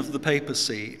vision of the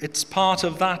papacy. It's part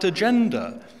of that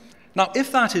agenda. Now,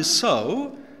 if that is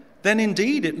so, then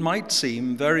indeed it might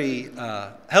seem very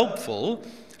helpful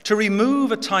to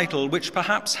remove a title which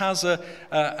perhaps has an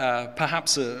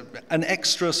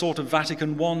extra sort of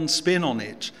Vatican I spin on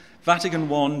it.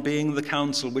 Vatican I being the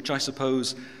council which I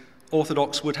suppose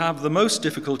Orthodox would have the most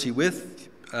difficulty with,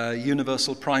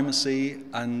 universal primacy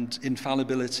and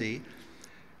infallibility.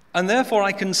 And therefore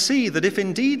I can see that if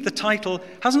indeed the title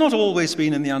has not always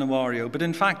been in the Annuario, but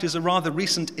in fact is a rather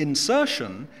recent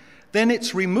insertion, then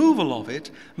its removal of it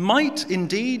might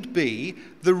indeed be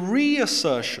the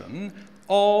reassertion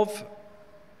of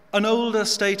an older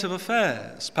state of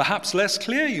affairs, perhaps less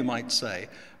clear, you might say,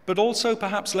 but also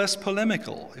perhaps less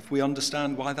polemical, if we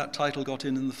understand why that title got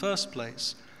in the first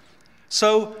place.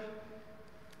 So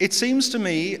it seems to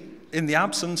me, in the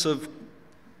absence of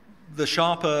the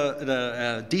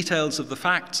sharper details of the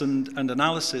facts and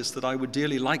analysis that I would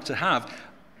dearly like to have,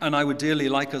 and I would dearly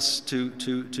like us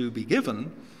to be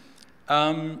given,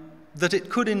 that it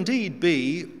could indeed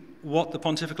be what the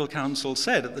Pontifical Council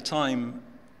said at the time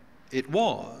it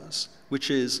was, which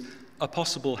is a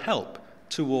possible help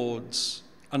towards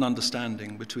an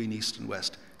understanding between East and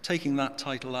West, taking that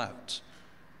title out.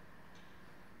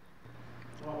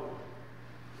 Well,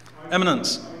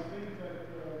 Eminence. I think that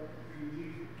you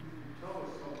need to tell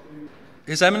us something.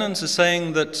 His Eminence is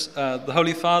saying that the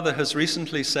Holy Father has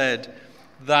recently said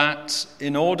that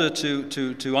in order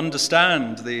to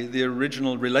understand the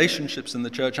original relationships in the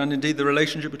Church, and indeed the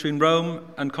relationship between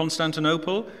Rome and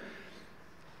Constantinople,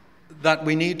 that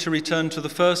we need to return to the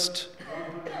first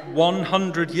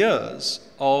 100 years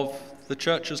of the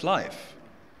Church's life.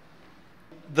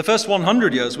 The first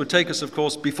 100 years would take us, of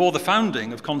course, before the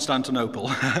founding of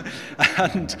Constantinople,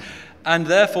 and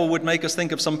therefore would make us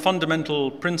think of some fundamental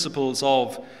principles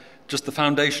of just the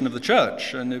foundation of the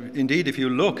Church. And indeed, if you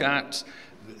look at,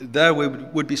 there we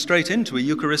would be straight into a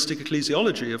Eucharistic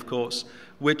ecclesiology, of course,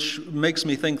 which makes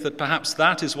me think that perhaps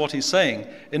that is what he's saying.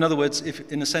 In other words,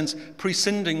 if, in a sense,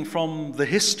 prescinding from the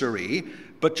history,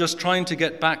 but just trying to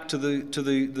get back to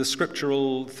the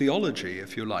scriptural theology,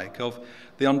 if you like, of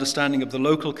the understanding of the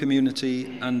local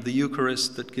community and the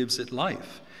Eucharist that gives it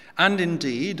life. And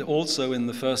indeed, also in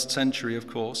the first century, of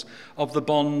course, of the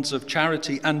bonds of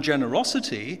charity and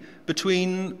generosity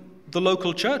between the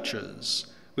local churches,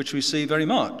 which we see very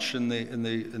much in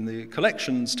the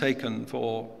collections taken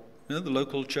for the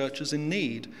local churches in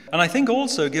need. And I think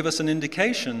also give us an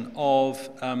indication of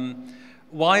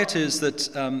why it is that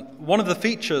one of the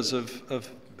features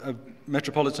of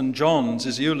Metropolitan John's,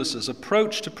 his Ulysses,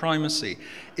 approach to primacy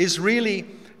is really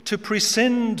to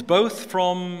prescind both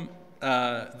from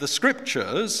the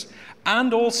scriptures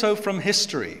and also from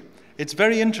history. It's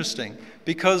very interesting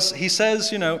because he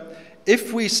says,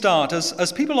 if we start,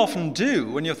 as people often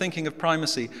do when you're thinking of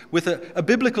primacy, with a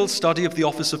biblical study of the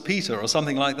office of Peter or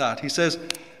something like that, he says,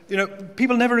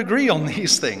 people never agree on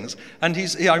these things. And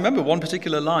I remember one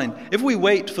particular line: if we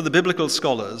wait for the biblical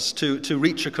scholars to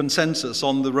reach a consensus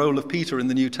on the role of Peter in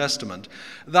the New Testament,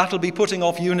 that'll be putting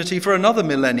off unity for another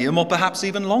millennium, or perhaps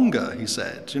even longer, he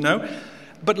said,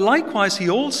 But likewise, he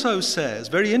also says,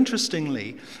 very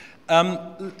interestingly,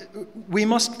 we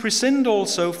must prescind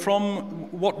also from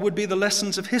what would be the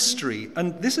lessons of history.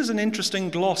 And this is an interesting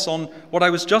gloss on what I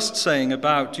was just saying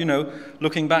about,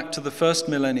 looking back to the first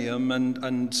millennium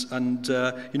and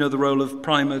the role of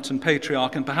primate and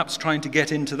patriarch, and perhaps trying to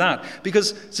get into that.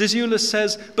 Because Zizioulas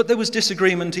says, but there was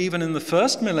disagreement even in the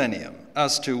first millennium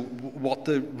as to what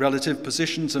the relative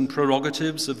positions and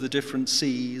prerogatives of the different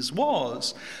sees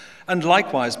was. And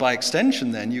likewise, by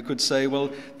extension, then, you could say, well,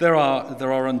 there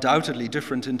are undoubtedly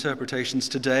different interpretations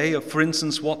today of, for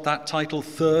instance, what that title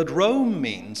Third Rome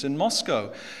means in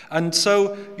Moscow. And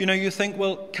so, you think,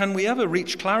 well, can we ever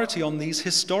reach clarity on these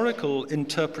historical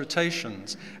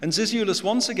interpretations? And Zizioulas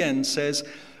once again says,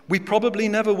 we probably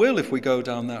never will if we go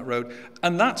down that road.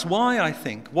 And that's why I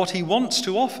think what he wants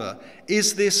to offer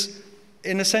is this,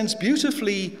 in a sense,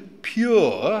 beautifully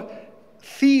pure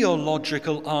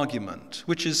theological argument,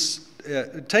 which is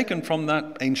taken from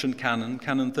that ancient canon,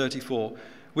 Canon 34,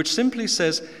 which simply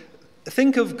says,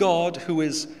 think of God who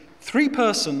is three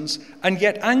persons and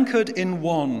yet anchored in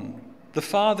one. The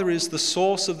Father is the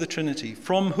source of the Trinity,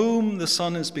 from whom the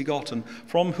Son is begotten,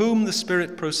 from whom the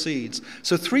Spirit proceeds.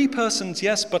 So three persons,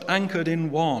 yes, but anchored in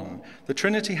one. The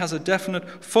Trinity has a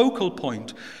definite focal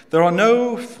point. There are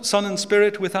no Son and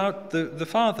Spirit without the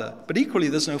Father, but equally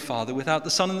there's no Father without the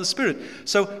Son and the Spirit.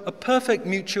 So a perfect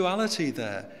mutuality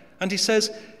there. And he says,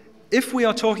 if we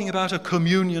are talking about a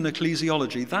communion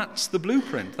ecclesiology, that's the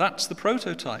blueprint, that's the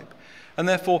prototype. And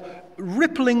therefore,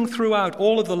 rippling throughout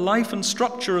all of the life and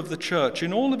structure of the church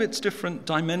in all of its different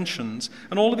dimensions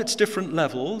and all of its different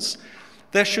levels,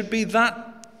 there should be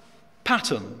that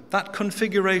pattern, that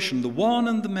configuration, the one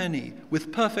and the many,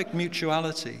 with perfect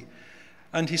mutuality.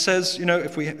 And he says,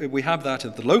 if we have that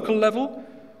at the local level,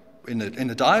 in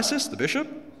a diocese, the bishop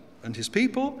and his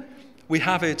people, we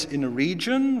have it in a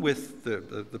region with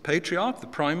the patriarch, the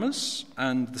primus,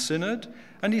 and the synod.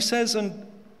 And he says, and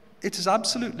it is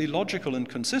absolutely logical and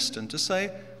consistent to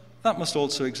say that must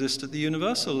also exist at the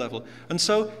universal level. And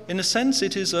so, in a sense,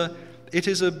 it is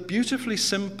a beautifully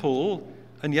simple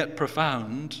and yet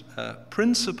profound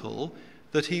principle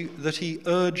that he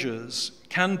urges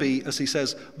can be, as he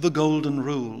says, the golden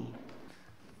rule.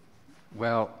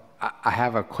 Well, I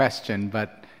have a question,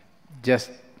 but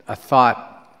just a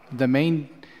thought. The main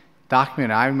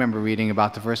document I remember reading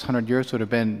about the first 100 years would have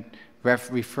been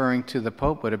referring to the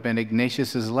Pope, would have been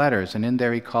Ignatius's letters, and in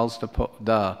there he calls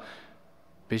the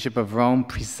Bishop of Rome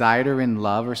presider in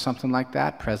love or something like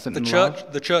that, president in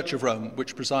love. The Church of Rome,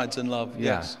 which presides in love,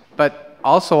 yes. But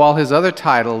also all his other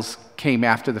titles came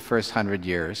after the first 100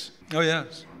 years. Oh,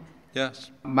 yes, yes.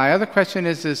 My other question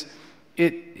is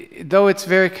though it's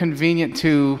very convenient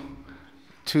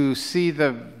to see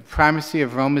the primacy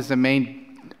of Rome as the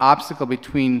main obstacle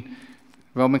between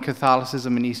Roman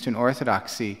Catholicism and Eastern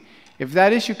Orthodoxy, if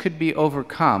that issue could be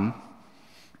overcome,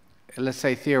 let's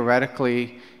say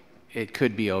theoretically it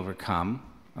could be overcome,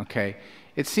 okay,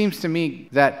 it seems to me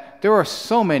that there are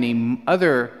so many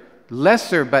other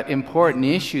lesser but important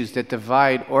issues that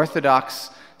divide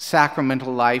Orthodox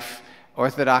sacramental life,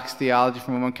 Orthodox theology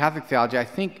from Roman Catholic theology. I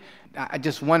think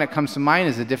just one that comes to mind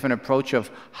is a different approach of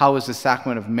how is the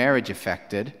sacrament of marriage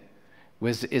affected.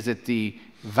 Is it the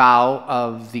vow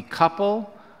of the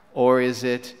couple, or is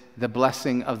it the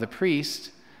blessing of the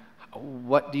priest?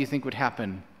 What do you think would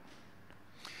happen?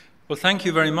 Well, thank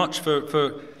you very much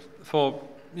for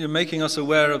making us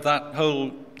aware of that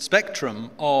whole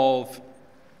spectrum of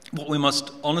what we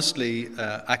must honestly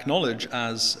acknowledge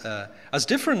as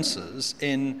differences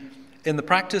in the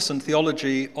practice and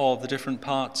theology of the different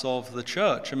parts of the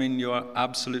church. I mean, you are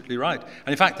absolutely right.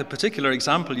 And in fact, the particular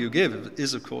example you give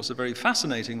is, of course, a very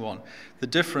fascinating one. The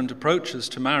different approaches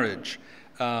to marriage,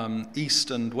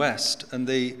 East and West. And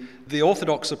the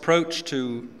Orthodox approach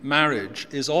to marriage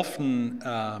is often,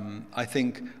 I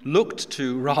think, looked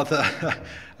to rather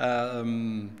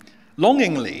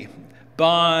longingly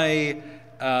by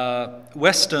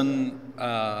Western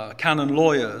canon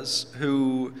lawyers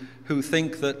who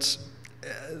think that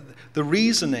the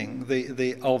reasoning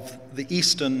of the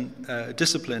Eastern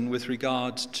discipline with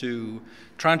regard to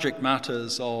tragic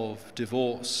matters of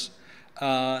divorce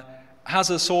has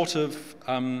a sort of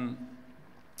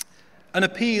an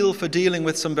appeal for dealing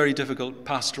with some very difficult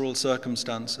pastoral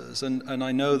circumstances. And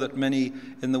I know that many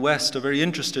in the West are very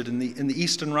interested in the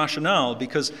Eastern rationale,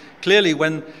 because clearly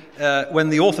when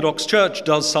the Orthodox Church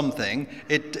does something,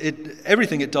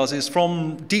 everything it does is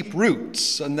from deep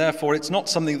roots, and therefore it's not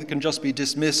something that can just be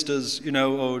dismissed as,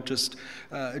 or just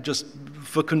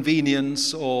for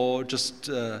convenience, or just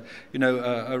a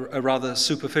rather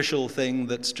superficial thing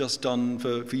that's just done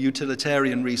for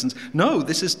utilitarian reasons. No,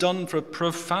 this is done for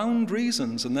profound reasons,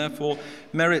 and therefore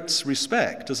merits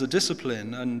respect as a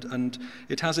discipline, and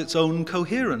it has its own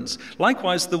coherence.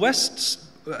 Likewise, the West's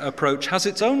approach has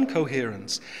its own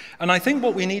coherence. And I think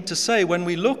what we need to say when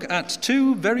we look at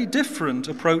two very different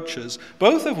approaches,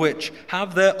 both of which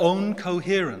have their own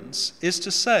coherence, is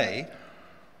to say,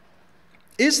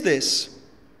 is this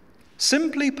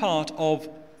simply part of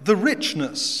the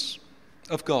richness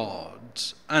of God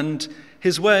and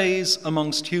his ways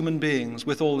amongst human beings,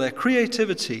 with all their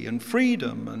creativity and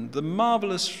freedom and the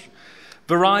marvelous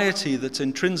variety that's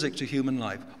intrinsic to human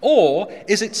life? Or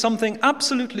is it something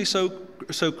absolutely so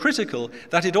critical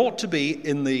that it ought to be,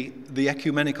 in the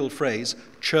ecumenical phrase,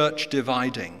 church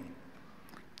dividing?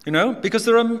 Because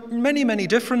there are many, many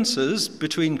differences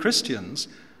between Christians,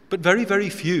 but very, very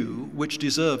few which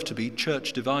deserve to be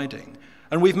church dividing.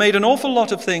 And we've made an awful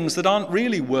lot of things that aren't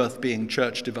really worth being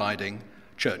church dividing.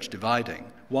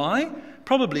 Why?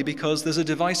 Probably because there's a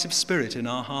divisive spirit in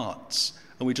our hearts,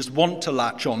 and we just want to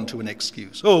latch on to an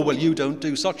excuse. Oh, well, you don't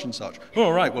do such and such. Oh,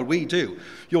 right, well, we do.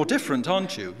 You're different,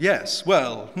 aren't you? Yes,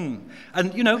 well,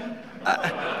 And,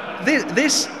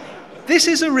 this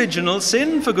is original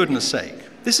sin, for goodness sake.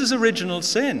 This is original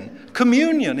sin.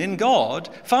 Communion in God,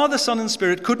 Father, Son, and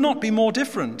Spirit, could not be more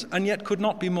different, and yet could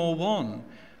not be more one.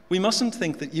 We mustn't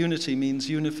think that unity means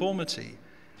uniformity.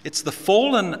 It's the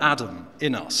fallen Adam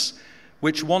in us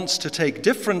which wants to take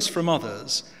difference from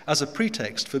others as a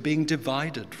pretext for being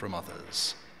divided from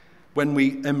others. When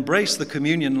we embrace the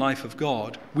communion life of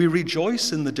God, we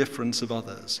rejoice in the difference of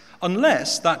others,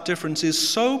 unless that difference is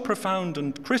so profound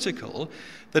and critical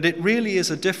that it really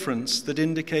is a difference that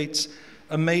indicates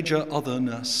a major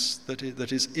otherness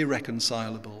that is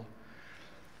irreconcilable.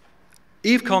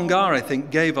 Yves Congar, I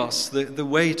think, gave us the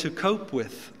way to cope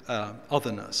with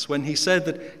otherness when he said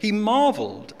that he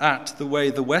marveled at the way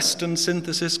the Western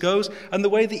synthesis goes and the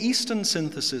way the Eastern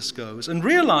synthesis goes, and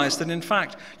realized that, in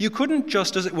fact, you couldn't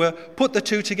just, as it were, put the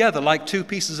two together like two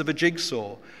pieces of a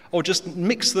jigsaw, or just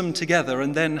mix them together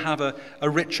and then have a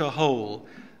richer whole.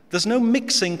 There's no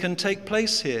mixing can take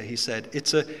place here, he said.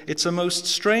 It's a most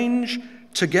strange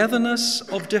togetherness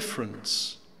of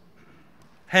difference.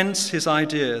 Hence his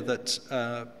idea that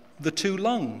the two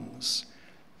lungs,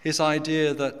 his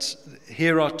idea that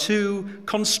here are two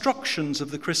constructions of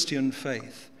the Christian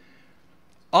faith.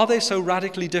 Are they so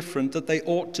radically different that they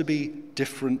ought to be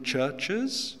different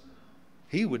churches?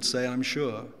 He would say, I'm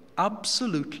sure,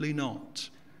 absolutely not.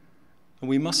 And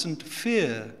we mustn't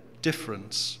fear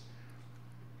difference.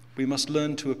 We must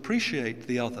learn to appreciate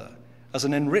the other as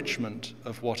an enrichment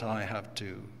of what I have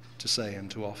to say and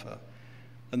to offer.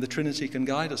 And the Trinity can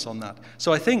guide us on that.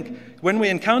 So I think when we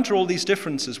encounter all these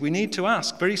differences, we need to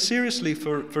ask very seriously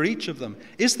for each of them,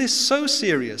 is this so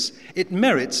serious it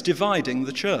merits dividing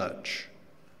the church?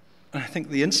 And I think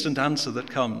the instant answer that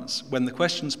comes when the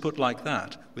question's put like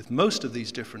that, with most of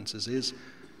these differences, is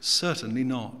certainly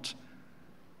not.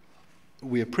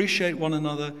 We appreciate one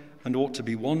another and ought to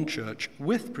be one church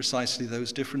with precisely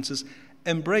those differences,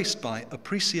 embraced by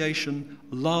appreciation,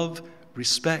 love,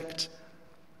 respect,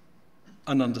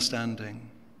 and understanding.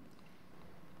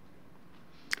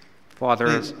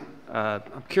 Father,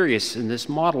 I'm curious, in this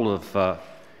model of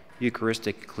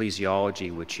Eucharistic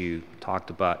ecclesiology, which you talked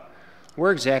about,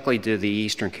 where exactly do the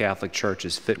Eastern Catholic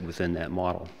churches fit within that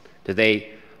model? Do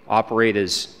they operate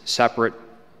as separate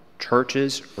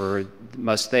churches, or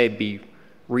must they be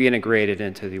reintegrated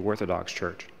into the Orthodox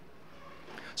Church?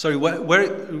 Sorry,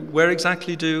 where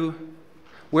exactly do...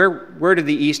 Where do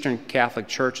the Eastern Catholic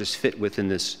churches fit within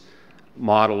this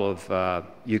model of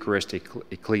Eucharistic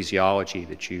ecclesiology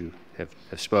that you have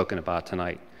spoken about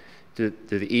tonight? Do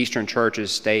the Eastern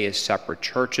churches stay as separate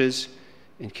churches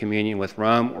in communion with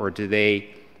Rome, or do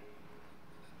they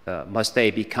must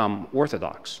they become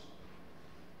Orthodox?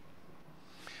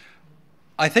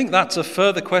 I think that's a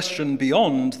further question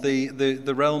beyond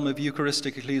the realm of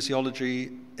Eucharistic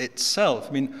ecclesiology itself.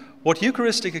 I mean, what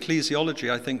Eucharistic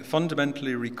ecclesiology, I think,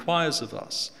 fundamentally requires of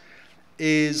us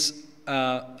is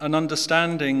an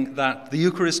understanding that the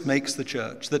Eucharist makes the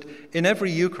church, that in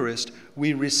every Eucharist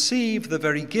we receive the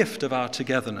very gift of our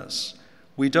togetherness.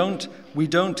 We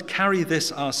don't carry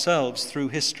this ourselves through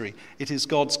history. It is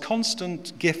God's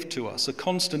constant gift to us, a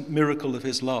constant miracle of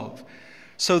his love.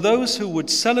 So those who would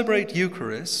celebrate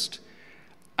Eucharist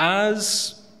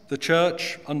as the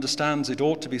Church understands it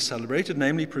ought to be celebrated,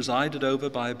 namely presided over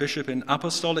by a bishop in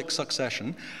apostolic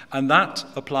succession, and that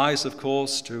applies, of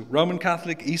course, to Roman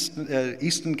Catholic,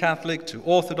 Eastern Catholic, to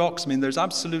Orthodox. I mean, there's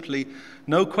absolutely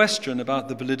no question about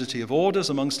the validity of orders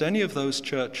amongst any of those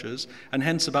churches, and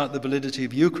hence about the validity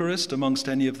of Eucharist amongst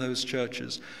any of those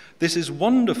churches. This is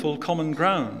wonderful common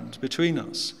ground between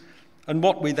us. And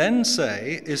what we then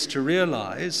say is to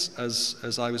realize,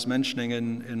 as I was mentioning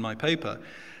in my paper,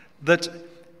 that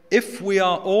if we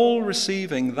are all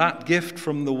receiving that gift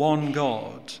from the one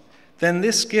God, then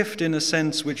this gift, in a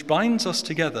sense, which binds us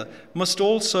together, must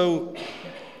also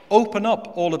open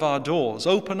up all of our doors,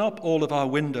 open up all of our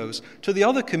windows to the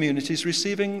other communities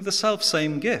receiving the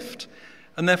self-same gift.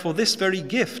 And therefore, this very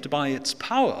gift, by its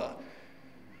power,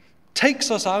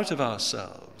 takes us out of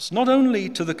ourselves, not only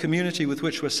to the community with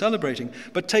which we're celebrating,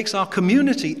 but takes our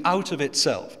community out of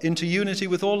itself, into unity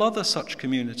with all other such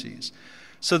communities.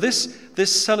 So this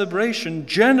celebration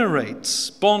generates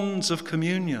bonds of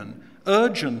communion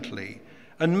urgently,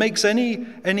 and makes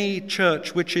any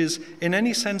church which is in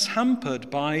any sense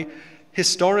hampered by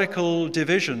historical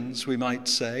divisions, we might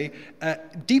say,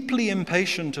 deeply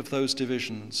impatient of those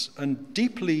divisions and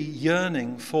deeply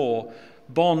yearning for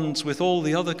bonds with all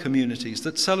the other communities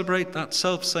that celebrate that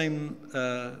self-same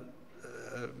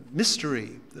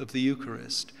mystery of the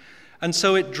Eucharist. And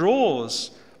so it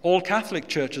draws all Catholic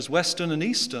churches, Western and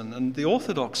Eastern, and the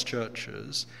Orthodox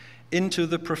churches, into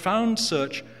the profound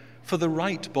search for the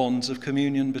right bonds of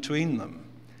communion between them.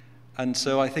 And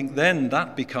so I think then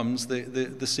that becomes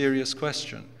the serious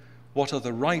question. What are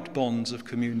the right bonds of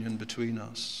communion between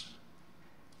us?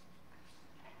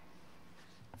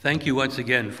 Thank you once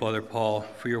again, Father Paul,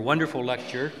 for your wonderful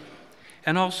lecture,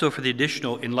 and also for the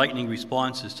additional enlightening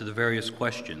responses to the various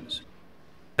questions.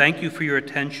 Thank you for your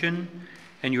attention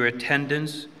and your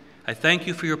attendance. I thank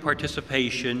you for your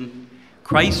participation.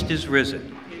 Christ is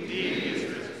risen.